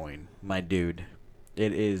mind blowing, my dude.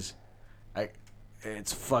 It is.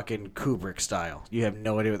 It's fucking Kubrick style. You have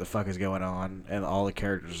no idea what the fuck is going on, and all the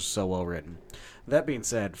characters are so well written. That being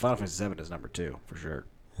said, Final Fantasy VII is number 2 for sure,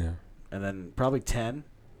 Yeah. and then probably 10,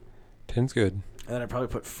 10's good. and then I'd probably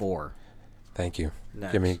put 4. Thank you.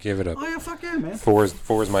 Next. Give it up. Oh yeah, fuck yeah, man. 4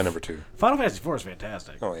 is my number 2. Final Fantasy 4 is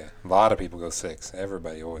fantastic. Oh yeah, a lot of people go 6.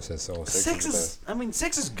 Everybody always says so. 6 is the best. I mean,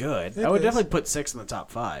 6 is good. It I would is. definitely put 6 in the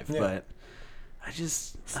top 5, Yeah. but I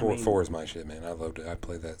just 4 is my shit, man. I loved it. I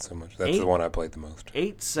played that so much. That's 8 the one I played the most.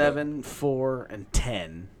 8, 7, 4, and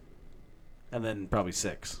 10, and then probably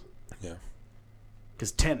 6. Yeah,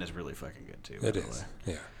 Because 10 is really fucking good too. by it the is. way.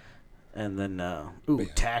 Yeah, And then, But yeah.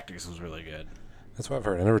 Tactics was really good. that's what I've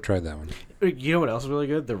heard. I never tried that one. You know what else is really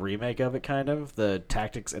good? The remake of it, kind of. The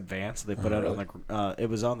Tactics Advance. They put out really? on the. It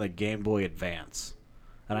was on the Game Boy Advance,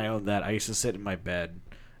 and I owned that. I used to sit in my bed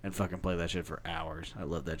and fucking play that shit for hours. I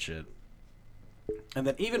love that shit. And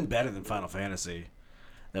then even better than Final Fantasy,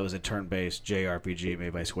 that was a turn-based JRPG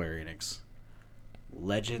made by Square Enix.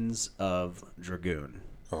 Legends of Dragoon.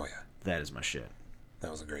 Oh yeah, That is my shit.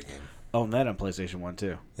 that was a great game. Own that on PlayStation 1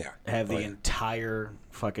 too. Yeah, I have the Oh, yeah. entire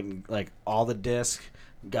fucking, like, all the disc,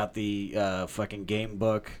 got the fucking game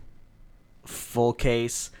book, full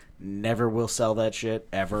case. Never will sell that shit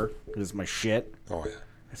ever. It's my shit. Oh yeah,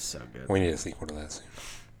 It's so good. we need a sequel to that soon.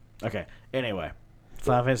 Okay. Anyway,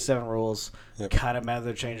 Final Fantasy VII rules. Yep. Kind of mad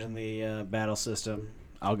they're changing the battle system.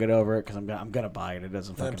 I'll get over it because I'm gonna buy it. It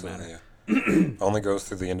doesn't fucking Absolutely, matter. yeah. Only goes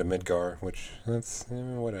through the end of Midgar, which that's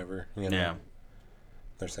whatever. You know. Yeah.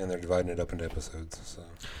 They're saying they're dividing it up into episodes, so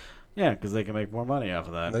Yeah, because they can make more money off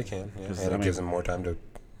of that. they can. Yeah. 'Cause, And I it gives mean- them more time to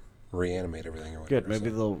reanimate everything or whatever. Good. Maybe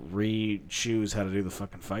so. they'll re-choose how to do the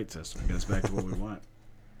fucking fight system. Get us back to what we want.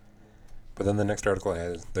 But then the next article I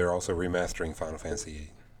had is they're also remastering Final Fantasy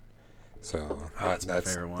VIII. So that's my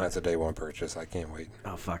favorite one. That's a day one purchase. I can't wait.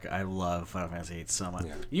 Oh fuck! I love Final Fantasy VIII so much.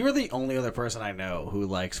 Yeah. You are the only other person I know who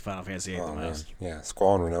likes Final Fantasy VIII Oh the man, most. yeah,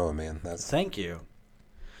 Squall and Renoa, man. Thank you.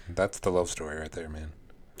 That's the love story right there, man.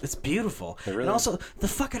 It's beautiful, It really and also the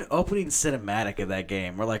fucking opening cinematic of that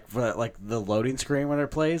game, where like the loading screen when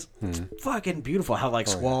it plays, it's fucking beautiful. How like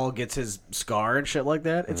Oh, yeah. Squall gets his scar and shit like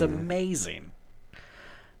that. It's amazing.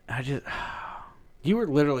 I just You were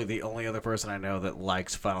literally the only other person I know that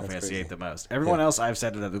likes Final That's Fantasy crazy. VIII the most. Everyone else I've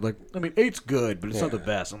said to them, they're like, I mean, 8's good, but it's not the Yeah.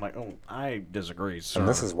 best. I'm like, oh, I disagree, sir. And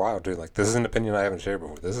this is wild, dude. Like, this is an opinion I haven't shared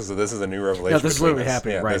before. This is a new revelation. No, this is between literally us.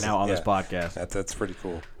 happening Yeah, right this now is- on this yeah. podcast. That's pretty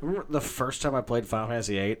cool. Remember the first time I played Final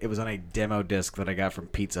Fantasy VIII? It was on a demo disc that I got from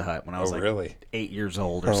Pizza Hut when I was Oh, like really? 8 years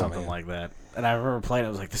old or Oh, something man. like that. And I remember playing it.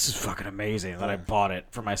 I was like, this is fucking amazing. And then I bought it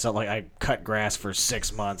for myself. Like, I cut grass for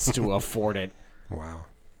 6 months to afford it. Wow.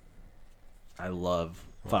 I love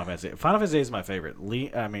Final Fantasy. Final Fantasy VIII is my favorite.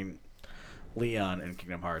 Leon in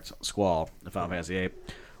Kingdom Hearts, Squall in Final Fantasy VIII.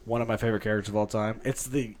 One of my favorite characters of all time. It's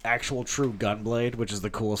the actual true Gunblade, which is the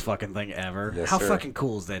coolest fucking thing ever. Yes, How sir. fucking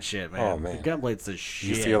cool is that shit, man? Oh, man. The Gunblade's the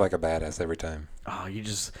shit. You feel like a badass every time. Oh, you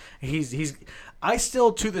just he's I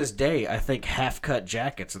still to this day I think half cut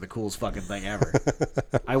jackets are the coolest fucking thing ever.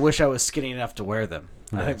 I wish I was skinny enough to wear them.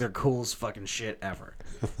 I think they're coolest fucking shit ever.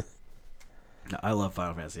 No, I love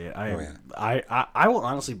Final Fantasy. I will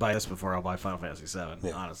honestly buy this before I'll buy Final Fantasy 7.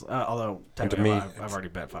 Yeah. Honestly, although And to technically me, I've already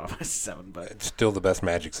bet Final Fantasy 7, but It's still the best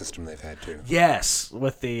magic system they've had, too. yes,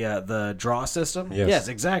 with the draw system. Yes. Yes,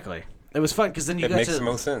 exactly. It was fun because then you It got makes to the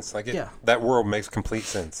most sense. Like, Yeah. that world makes complete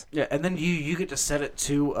sense. yeah, and then you get to set it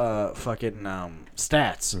to fucking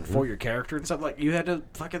stats Mm-hmm. for your character and stuff. Like you had to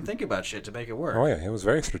fucking think about shit to make it work. Oh, yeah. It was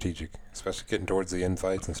very strategic, especially getting towards the end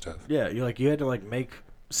fights and stuff. Yeah, you had to like make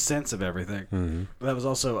sense of everything. Mm-hmm. That was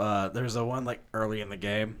also there's the one like early in the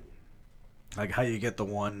game, like how you get the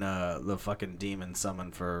one the fucking demon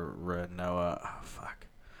summon for Renoa. Oh, fuck.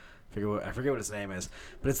 I forget what his name is,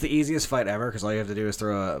 but it's the easiest fight ever because all you have to do is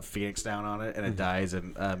throw a phoenix down on it and it dies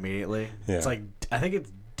immediately. Mm-hmm. Yeah. It's like I think it's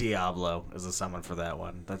Diablo is the summon for that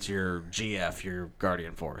one. That's your GF, your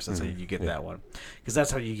Guardian Force. That's how you get that one because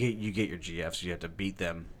that's how you get your GFs. You have to beat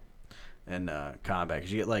them in combat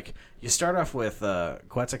because you start off with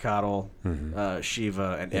Quetzalcoatl,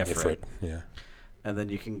 Shiva, and Ifrit. Yeah. And then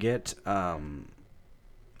you can get the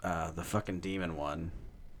fucking demon one.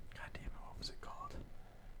 God damn it, what was it called?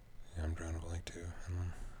 Yeah, I'm drawing a blank, too. I don't know.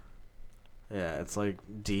 Yeah, it's like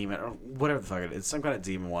demon or whatever the fuck it is. It's some kind of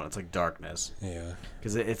demon one. It's like darkness Yeah.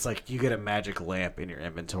 because it's like you get a magic lamp in your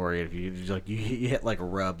inventory. If you hit like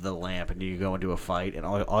rub the lamp and you go into a fight and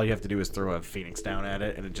all you have to do is throw a phoenix down at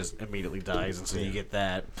it and it just immediately dies. And so you get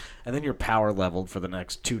that, and then you're power leveled for the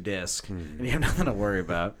next 2 discs and you have nothing to worry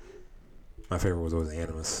about. My favorite was always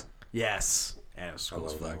Animus. Yes. And it's I cool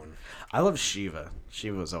as love fuck. that one. I love Shiva.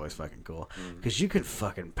 Shiva was always fucking cool because you could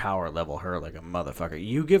fucking power level her like a motherfucker.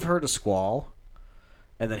 You give her to Squall,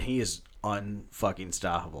 and then he is unfucking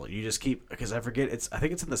stoppable. You just keep because I think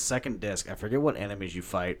it's in the second disc. I forget what enemies you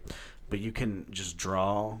fight, but you can just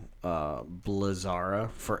draw Blizzara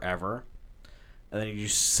forever. And then you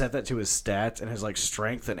set that to his stats, and his like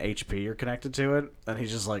strength and HP are connected to it, and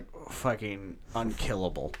he's just like fucking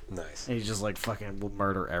unkillable. Nice. And he just like fucking will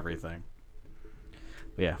murder everything.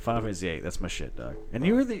 But yeah, Final Fantasy VIII, that's my shit, dog. And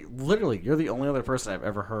you're the only other person I've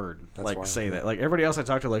ever heard That's like wild, say yeah. that. Like everybody else I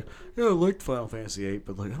talked to, like, yeah, I liked Final Fantasy VIII,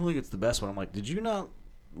 but like I don't think it's the best one. I'm like, did you not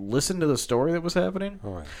listen to the story that was happening?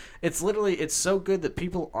 Oh, yeah. It's so good that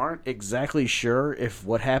people aren't exactly sure if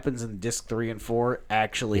what happens in disc 3 and 4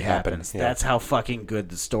 actually It happened, happens. yeah. That's how fucking good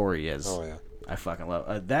the story is. Oh, yeah. I fucking love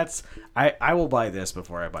I will buy this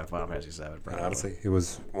before I buy Final Fantasy 7. And honestly, it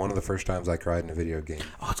was one of the first times I cried in a video game.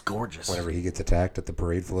 Oh, it's gorgeous. Whenever he gets attacked at the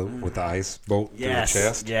parade float with the ice bolt Yes, through the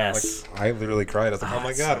chest. yes. Like, I literally cried. I was like, oh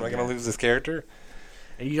my it's god, so am I going to good. lose this character?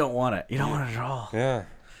 And you don't want it. You don't want it at all. Yeah.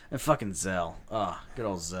 And fucking Zell. Ah, good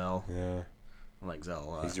old Zell. Yeah. I like Zell a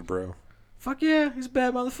lot. He's your bro. Fuck yeah, he's a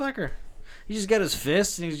bad motherfucker. He just got his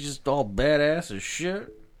fists and he's just all badass as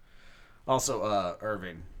shit. Also,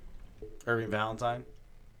 Irving Valentine.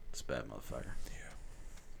 It's a bad motherfucker.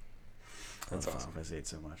 That's I love awesome. Final Fantasy VIII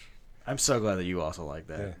so much. I'm so glad that you also like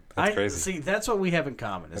that. Yeah, that's crazy. See, that's what we have in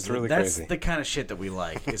common. That's really that's crazy. the kind of shit that we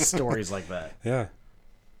like. Is stories like that. Yeah.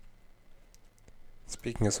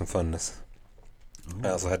 Speaking of some funness, I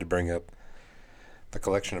also had to bring up the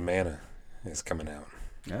Collection of Mana is coming out.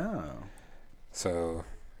 Oh. So,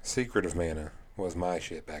 Secret of Mana was my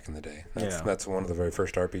shit back in the day. Yeah. That's one of the very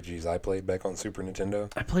first RPGs I played back on Super Nintendo.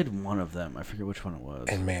 I played one of them. I forget which one it was.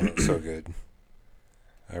 And man, it was so good.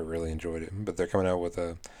 I really enjoyed it. But they're coming out with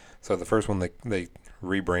a... So the first one, they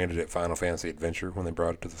rebranded it Final Fantasy Adventure when they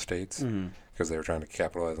brought it to the States. Because they were trying to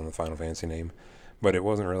capitalize on the Final Fantasy name. But it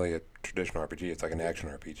wasn't really a traditional RPG. It's like an action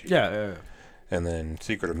RPG. Yeah. And then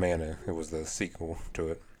Secret of Mana, it was the sequel to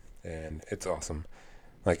it. And it's awesome.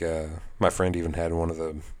 Like, my friend even had one of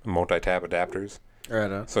the multi-tap adapters.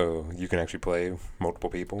 Right. So you can actually play multiple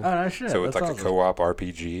people. Oh, no shit. So it's That's like awesome. a co-op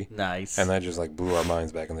RPG. Nice. And that just like blew our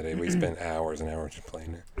minds back in the day. We spent hours and hours just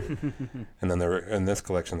playing it. And then in this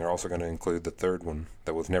collection, they're also going to include the third one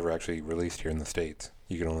that was never actually released here in the States.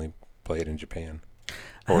 You can only play it in Japan.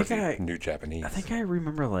 Or New Japanese. I think I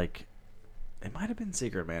remember, like, it might have been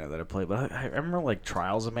Secret Mana that I played, but I remember, like,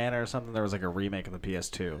 Trials of Mana or something. There was, like, a remake of the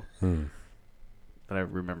PS2 that I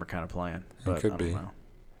remember kind of playing. But it could I be. don't know.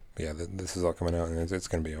 Yeah, this is all coming out, and it's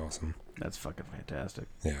going to be awesome. That's fucking fantastic.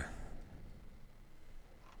 Yeah.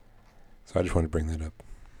 So I just wanted to bring that up.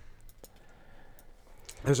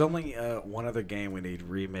 There's only one other game we need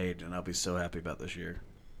remade, and I'll be so happy about this year.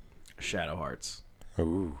 Shadow Hearts.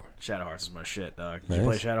 Ooh. Shadow Hearts is my shit, dog. Did Nice. you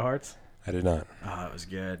play Shadow Hearts? I did not. Oh, it was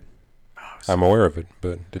good. I'm aware of it,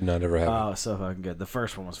 but did not ever have it. Oh, it was so fucking good. The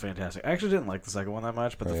first one was fantastic. I actually didn't like the second one that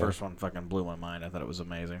much, but the yeah? first one fucking blew my mind. I thought it was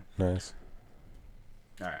amazing. Nice.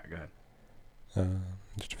 All right, go ahead.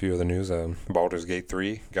 Just a few other news. Baldur's Gate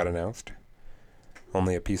 3 got announced.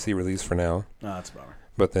 Only a PC release for now. Oh, that's a bummer.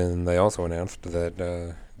 But then they also announced that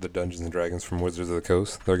the Dungeons & Dragons from Wizards of the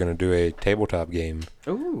Coast, they're going to do a tabletop game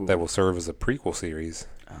Ooh. that will serve as a prequel series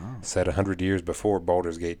set 100 years before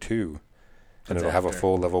Baldur's Gate 2. And That's it'll have a after.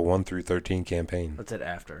 full level 1 through 13 campaign. That's it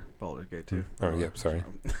after Baldur's Gate 2. Oh, yep, sorry.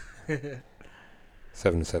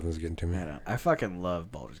 7 to 7 is getting to me. I fucking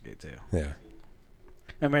love Baldur's Gate 2. Yeah.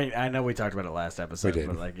 I mean, I know we talked about it last episode, We did.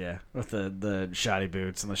 but like, yeah, with the shoddy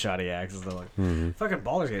boots and the shoddy axes, they're like, Mm-hmm. fucking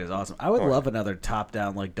Baldur's Gate is awesome. I would love another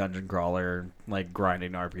top-down like dungeon crawler, like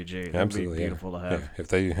grinding RPG. It would Absolutely. be beautiful to have. Yeah.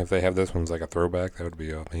 If they have this one as like a throwback, that would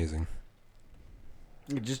be amazing.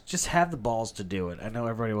 You just have the balls to do it. I know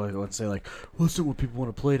everybody will go and say like, "What's what people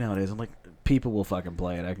want to play nowadays?" I'm like, people will fucking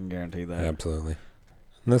play it. I can guarantee that. Absolutely.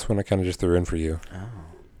 And this one I kind of just threw in for you.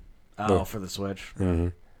 Oh, for the Switch. Mm-hmm.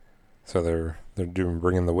 So they're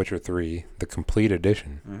bringing The Witcher 3, the complete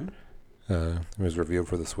edition. Mm-hmm. It was revealed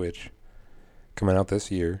for the Switch, coming out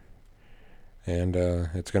this year, and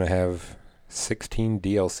it's going to have 16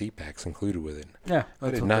 DLC packs included with it. Yeah, I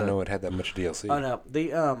did not know it had that much DLC. Oh no,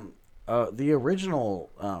 the original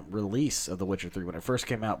release of The Witcher 3 when it first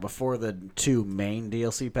came out, before the 2 main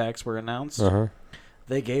DLC packs were announced,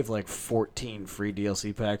 they gave like 14 free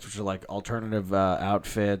DLC packs, which are like alternative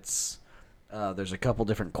outfits. There's a couple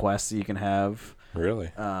different quests that you can have.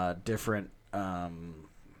 Really? Different.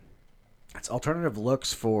 It's alternative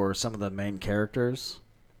looks for some of the main characters.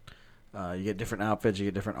 You get different outfits, you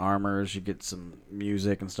get different armors, you get some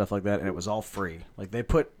music and stuff like that, and it was all free. Like, they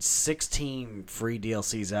put 16 free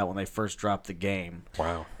DLCs out when they first dropped the game.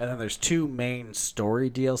 Wow. And then there's 2 main story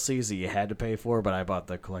DLCs that you had to pay for, but I bought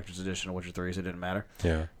the collector's edition of Witcher 3, so it didn't matter.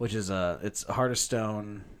 Yeah. Which is, it's Heart of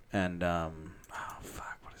Stone and, what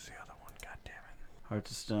is the other one? God damn it. Heart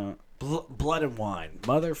of Stone. Blood and Wine.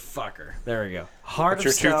 Motherfucker. There we go. Heart What's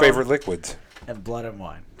of your Stone 2 favorite liquids? and Blood and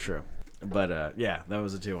Wine. True. But, yeah, that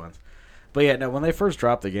was the 2 ones. But yeah, no, when they first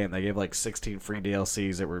dropped the game, they gave like 16 free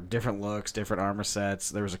DLCs that were different looks, different armor sets.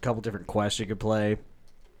 There was a couple different quests you could play.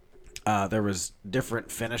 There was different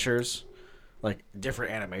finishers, like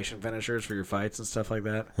different animation finishers for your fights and stuff like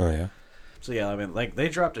that. Oh, yeah. So yeah, I mean, like they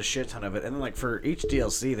dropped a shit ton of it, and then like for each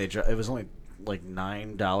DLC, it was only like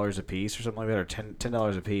 $9 a piece or something like that, or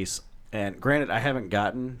 $10 a piece. And granted, I haven't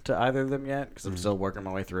gotten to either of them yet because I'm still working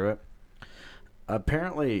my way through it.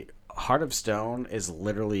 Apparently, Heart of Stone is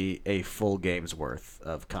literally a full game's worth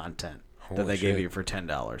of content that they gave you for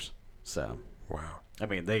 $10. So, wow. I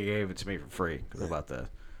mean, they gave it to me for free because I bought the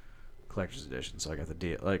collector's edition. So I got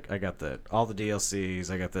I got all the DLCs.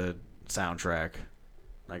 I got the soundtrack.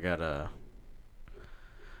 I got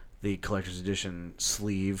the collector's edition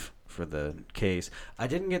sleeve for the case. I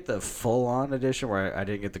didn't get the full-on edition where I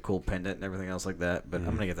didn't get the cool pendant and everything else like that. But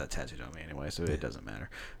I'm gonna get that tattooed on me anyway, so it doesn't matter.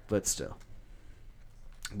 But still.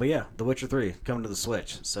 But yeah, The Witcher 3 coming to the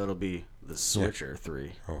Switch, so it'll be the Switcher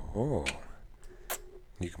 3. Oh.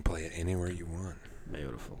 You can play it anywhere you want.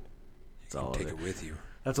 Beautiful. That's You all can I'll take do. it with you.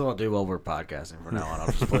 That's what I'll do while we're podcasting from now on. I'll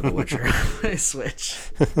just play The Witcher on my Switch.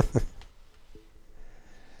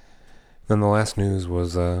 Then the last news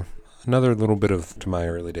was another little bit to my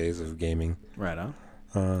early days of gaming. Right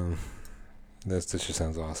on. This just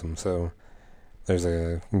sounds awesome. So there's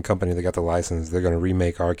a company that got the license. They're going to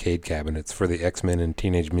remake arcade cabinets for the X-Men and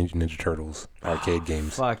Teenage Mutant Ninja Turtles arcade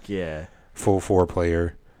games. Fuck yeah. Full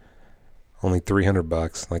 4-player. Only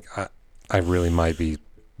 $300. Like, I really might be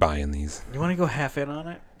buying these. You want to go half in on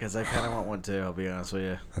it? Because I kind of want one too, I'll be honest with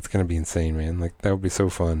you. That's going to be insane, man. Like, that would be so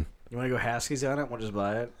fun. You want to go Haskies on it? We'll just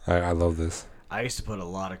buy it. I love this. I used to put a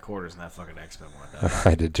lot of quarters in that fucking X-Men one.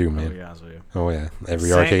 I did too, I'll man. be honest with you. Oh, yeah. Every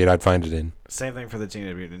Same- arcade I'd find it in. Same thing for the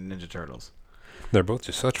Teenage Mutant Ninja Turtles. They're both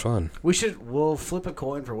just such fun. We'll flip a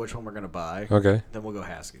coin for which one we're gonna buy. Okay. Then we'll go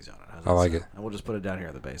Haskies on it. How's I that like sound? it. And we'll just put it down here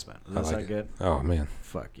in the basement. Does I that like sound it. good? Oh, man.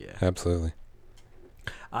 Fuck yeah. Absolutely.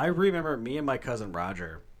 I remember me and my cousin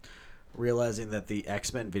Roger realizing that the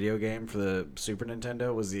X-Men video game for the Super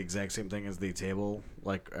Nintendo was the exact same thing as the table,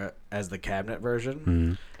 as the cabinet version,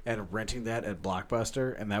 Mm-hmm. and renting that at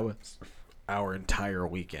Blockbuster, and that was our entire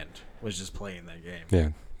weekend, was just playing that game. Yeah,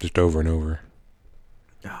 just over and over.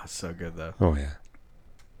 Ah, it's so good, though. Oh, yeah.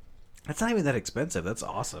 That's not even that expensive. That's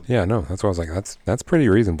awesome. Yeah, no, that's why I was like, that's pretty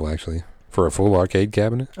reasonable, actually. For a full arcade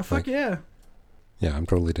cabinet? Oh, fuck Like, yeah. Yeah, I'm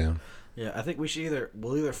totally down. Yeah, I think we should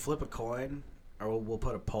we'll either flip a coin or we'll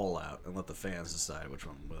put a poll out and let the fans decide which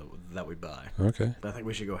one that we buy. Okay. But I think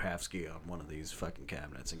we should go half ski on one of these fucking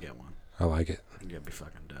cabinets and get one. I like it. I think that'd be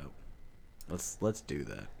fucking dope. Let's do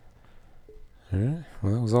that. All right.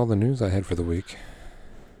 Well, that was all the news I had for the week.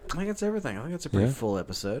 I think that's everything. I think it's a pretty Yeah. full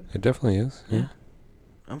episode. It definitely is. Yeah.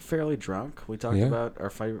 I'm fairly drunk. We talked Yeah. about our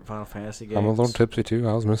favorite Final Fantasy games. I'm a little tipsy, too.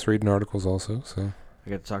 I was misreading articles also, so. I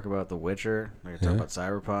got to talk about The Witcher. I got to talk Yeah. about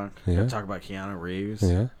Cyberpunk. I Yeah. got to talk about Keanu Reeves.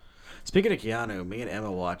 Yeah. Speaking of Keanu, me and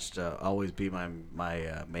Emma watched Always Be My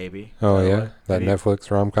Maybe. Oh, by the yeah? way. That Have Netflix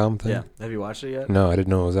rom-com thing? you, Yeah. Have you watched it yet? No, I didn't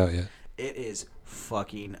know it was out yet. It is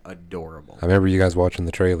fucking adorable. I remember you guys watching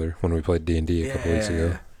the trailer when we played D&D a couple weeks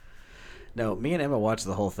ago. No, me and Emma watched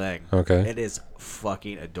the whole thing. Okay. It is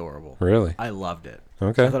fucking adorable. Really? I loved it.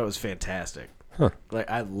 Okay. I thought it was fantastic. Huh. Like,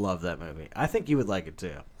 I love that movie. I think you would like it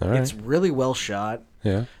too. All right. It's really well shot.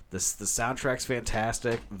 Yeah. The soundtrack's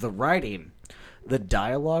fantastic. The writing, the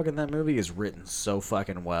dialogue in that movie is written so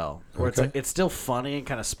fucking well. Where it's Okay. like it's still funny and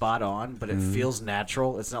kind of spot on, but it feels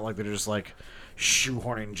natural. It's not like they're just like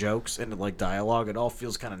shoehorning jokes into like dialogue. It all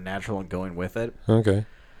feels kind of natural and going with it. Okay.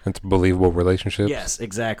 It's believable relationships? Yes,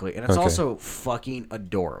 exactly. And it's Okay. also fucking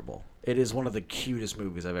adorable. It is one of the cutest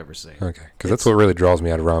movies I've ever seen. Okay. Because that's what really draws me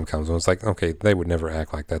out of rom-coms. When it's like, okay, they would never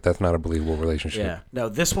act like that. That's not a believable relationship. Yeah, no,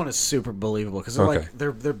 this one is super believable because Okay.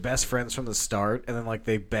 they're best friends from the start, and then like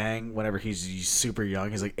they bang whenever he's super young.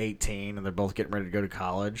 He's like 18, and they're both getting ready to go to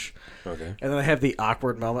college. Okay. And then they have the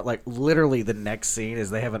awkward moment. Like literally, the next scene is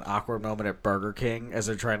they have an awkward moment at Burger King as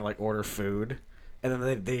they're trying to like order food, and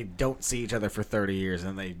then they don't see each other for 30 years, and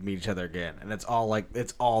then they meet each other again, and it's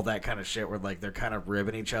all that kind of shit where like they're kind of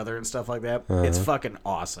ribbing each other and stuff like that. It's fucking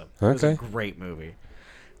awesome. It was a Okay. great movie.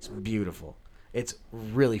 It's beautiful. It's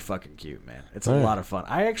really fucking cute, man. It's a All right. lot of fun.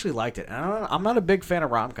 I actually liked it. And I'm not a big fan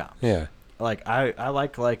of rom-coms. Yeah. Like I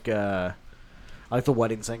like The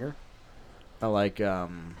Wedding Singer. I like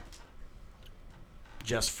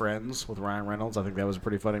Just Friends with Ryan Reynolds. I think that was a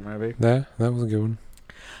pretty funny movie. That was a good one.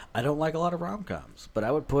 I don't like a lot of rom-coms, but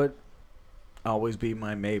I would put Always Be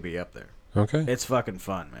My Maybe up there. Okay. It's fucking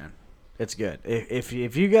fun, man. It's good. If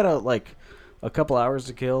you got a couple hours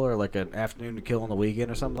to kill or like an afternoon to kill on the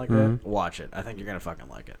weekend or something like that, watch it. I think you're gonna fucking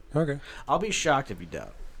like it. Okay. I'll be shocked if you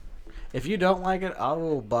don't. If you don't like it, I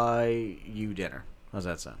will buy you dinner. How's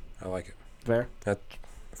that sound? I like it. Fair? That's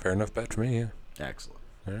fair enough bet for me, yeah. Excellent.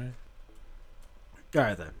 All right. All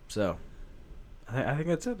right then. So, I think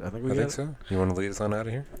that's it. I think we I got think so. You want to lead us on out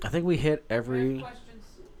of here? I think we hit every. Questions.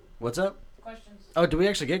 What's up? Questions. Oh, do we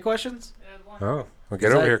actually get questions? One. Oh. Well, get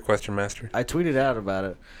Is over that- here, Question Master. I tweeted out about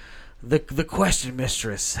it. The question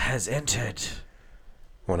mistress has entered.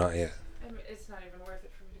 Well, not yet. I mean, it's not even worth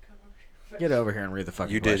it for me to come over here. Get over here and read the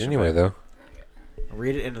fucking. You did question, anyway, babe. though.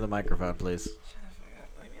 Read it into the microphone, please. Shut the fuck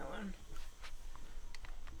up. Leave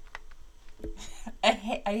me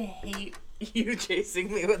alone. I hate you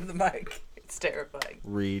chasing me with the mic. It's terrifying.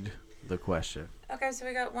 Read the question. Okay, so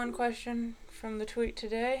we got one question from the tweet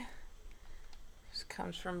today. This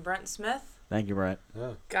comes from Brent Smith. Thank you, Brent.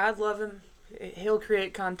 Oh. God love him. He'll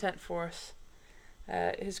create content for us.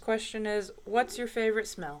 His question is, what's your favorite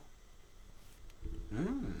smell?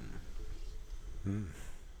 You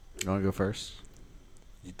want to go first?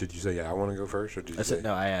 Did you say I want to go first, or did you I say? said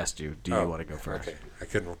no. I asked you. Do you want to go first? Okay, I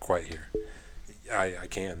couldn't quite hear. I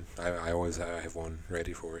can. I always have one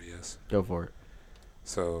ready for it. Yes. Go for it.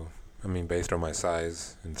 So, I mean, based on my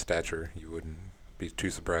size and stature, you wouldn't be too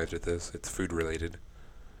surprised at this. It's food related,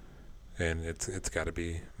 and it's got to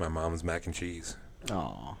be my mom's mac and cheese.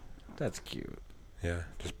 Aw, that's cute. Yeah,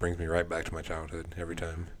 just brings me right back to my childhood every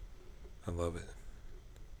time. I love it.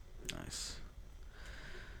 Nice.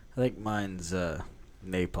 I think mine's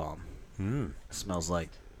napalm. Mm. Smells like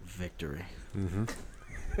victory. Mm-hmm.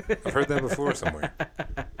 I've heard that before somewhere.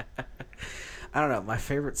 I don't know. My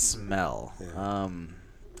favorite smell. Yeah.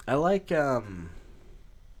 I like You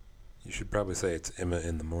should probably say it's Emma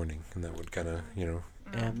in the morning, and that would kind of,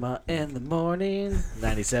 Emma in the morning,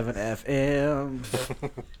 97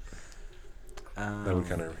 FM. That would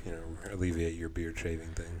kind of alleviate your beard shaving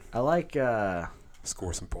thing. I like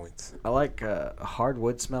Score some points.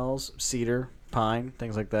 hardwood smells, cedar, pine,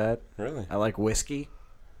 things like that. Really? I like whiskey.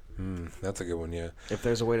 That's a good one, yeah. If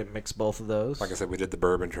there's a way to mix both of those. Like I said, we did the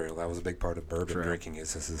bourbon trail. That was a big part of bourbon True. drinking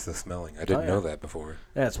is the smelling. I didn't know that before.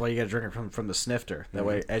 Yeah, that's why you got to drink it from the snifter. That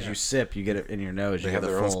way, as you sip, you get it in your nose. They you have get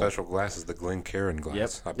their the own full, special glasses, the Glencairn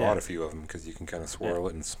glass. Yep. I bought a few of them because you can kind of swirl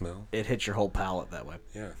it and smell. It hits your whole palate that way.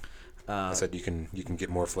 Yeah. I said you can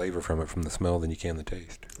get more flavor from it from the smell than you can the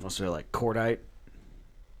taste. Also, like cordite,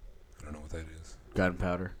 I don't know what that is.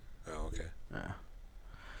 gunpowder. Oh, okay. Yeah.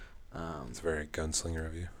 It's very gunslinger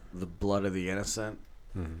of you. The blood of the innocent.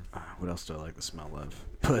 What else do I like the smell of?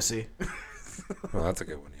 Pussy. Well, that's a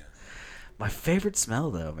good one, yeah. My favorite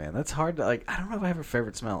smell, though, man. That's hard to, like, I don't know if I have a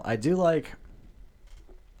favorite smell. I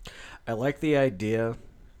like the idea.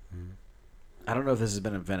 I don't know if this has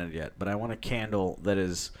been invented yet, but I want a candle that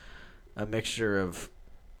is a mixture of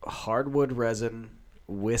hardwood resin,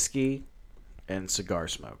 whiskey, and cigar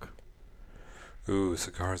smoke. Ooh,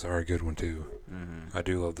 cigars are a good one, too. I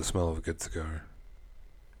do love the smell of a good cigar.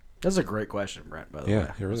 That's a great question, Brent, by the way.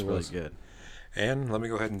 Yeah, it really really was. good. And let me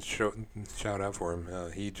go ahead and shout out for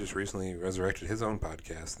him. He just recently resurrected his own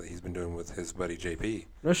podcast that he's been doing with his buddy JP.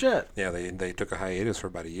 No shit. Yeah, they took a hiatus for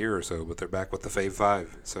about a year or so, but they're back with the Fave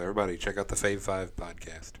 5. So everybody check out the Fave 5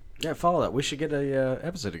 podcast. Yeah, follow that. We should get a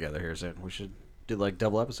episode together here soon. We should do like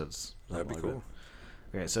double episodes. That'd be cool.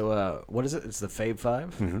 Okay, so what is it? It's the Fave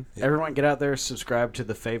 5? Yeah. Everyone get out there, subscribe to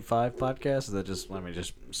the Fave 5 podcast. Let me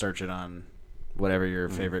just search it on whatever your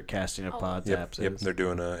favorite casting of pods apps is. Yep, they're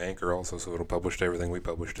doing Anchor also, so it'll publish to everything we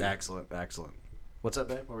publish to. Excellent. What's up,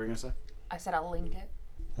 babe? What were you going to say? I said I'll link it.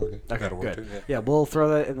 Okay, Okay, work good. too, Yeah, we'll throw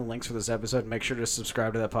that in the links for this episode. Make sure to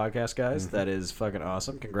subscribe to that podcast, guys. That is fucking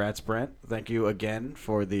awesome. Congrats, Brent. Thank you again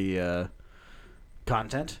for the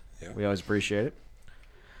content. Yeah. We always appreciate it.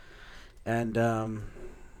 And,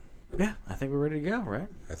 yeah, I think we're ready to go, right?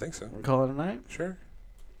 I think so. We'll call it a night? Sure.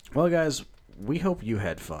 Well, guys, we hope you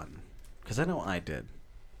had fun. Because I know I did.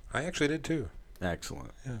 I actually did too.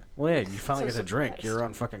 Excellent. Yeah. Well, yeah, you finally So get to drink. surprised. You're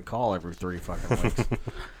on fucking call every 3 fucking weeks.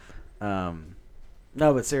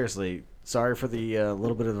 No, but seriously, sorry for the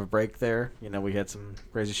little bit of a break there. You know, we had some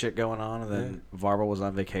crazy shit going on, and then Varble was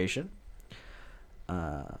on vacation.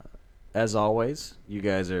 As always, you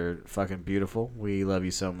guys are fucking beautiful. We love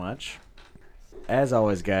you so much. As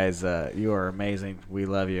always, guys, you are amazing. We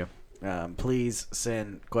love you. Please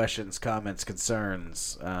send questions, comments,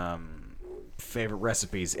 concerns, favorite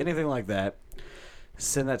recipes, anything like that.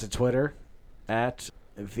 Send that to Twitter at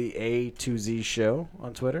the A2Z Show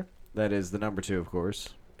on Twitter. That is the number 2, of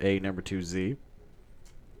course. A number 2Z.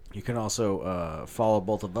 You can also follow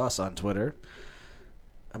both of us on Twitter.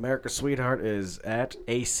 America's Sweetheart is at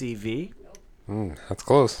ACV. That's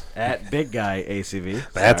close. At Big Guy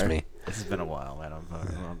ACV. That's Sorry. me. This has been a while, man.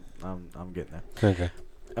 I'm getting there. Okay.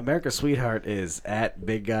 America's Sweetheart is at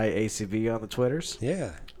Big Guy ACV on the Twitters.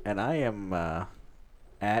 Yeah. And I am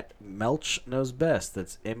at Melch Knows Best.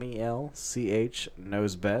 That's MELCH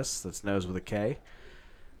Knows Best. That's Knows with a K.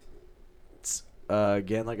 It's,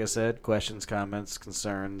 again, like I said, questions, comments,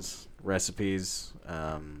 concerns, recipes,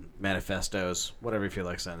 manifestos, whatever you feel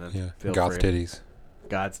like sending. Yeah. Feel God's free. titties.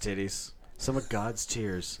 God's titties. Some of God's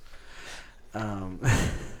tears.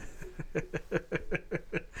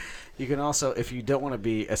 You can also, if you don't want to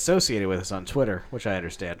be associated with us on Twitter, which I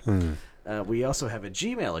understand, we also have a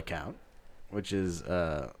Gmail account, which is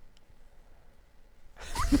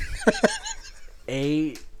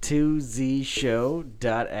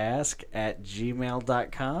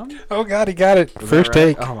a2zshow.ask@gmail.com. Oh, God, he got it. Was First that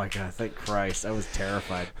right? take. Oh, my God. Thank Christ. I was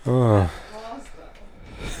terrified. Oh.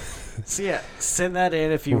 So, yeah, send that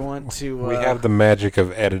in if you want to. We have the magic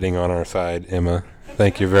of editing on our side, Emma.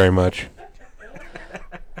 Thank you very much.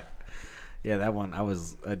 Yeah, that one, I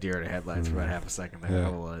was a deer in the headlights for about half a second there. Yeah.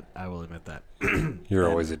 I will admit that. You're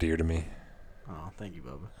always a dear to me. Oh, thank you,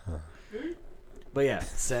 Bubba. But yeah,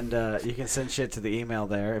 you can send shit to the email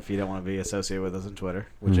there if you don't want to be associated with us on Twitter,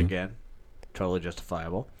 which again, totally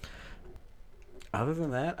justifiable. Other than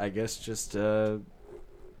that, I guess just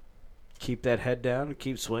keep that head down and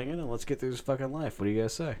keep swinging, and let's get through this fucking life. What do you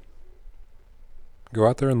guys say? Go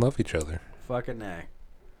out there and love each other. Fucking nay.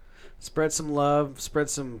 Spread some love, spread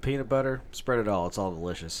some peanut butter, spread it all. It's all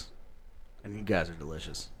delicious. And you guys are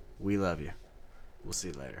delicious. We love you. We'll see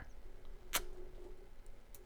you later.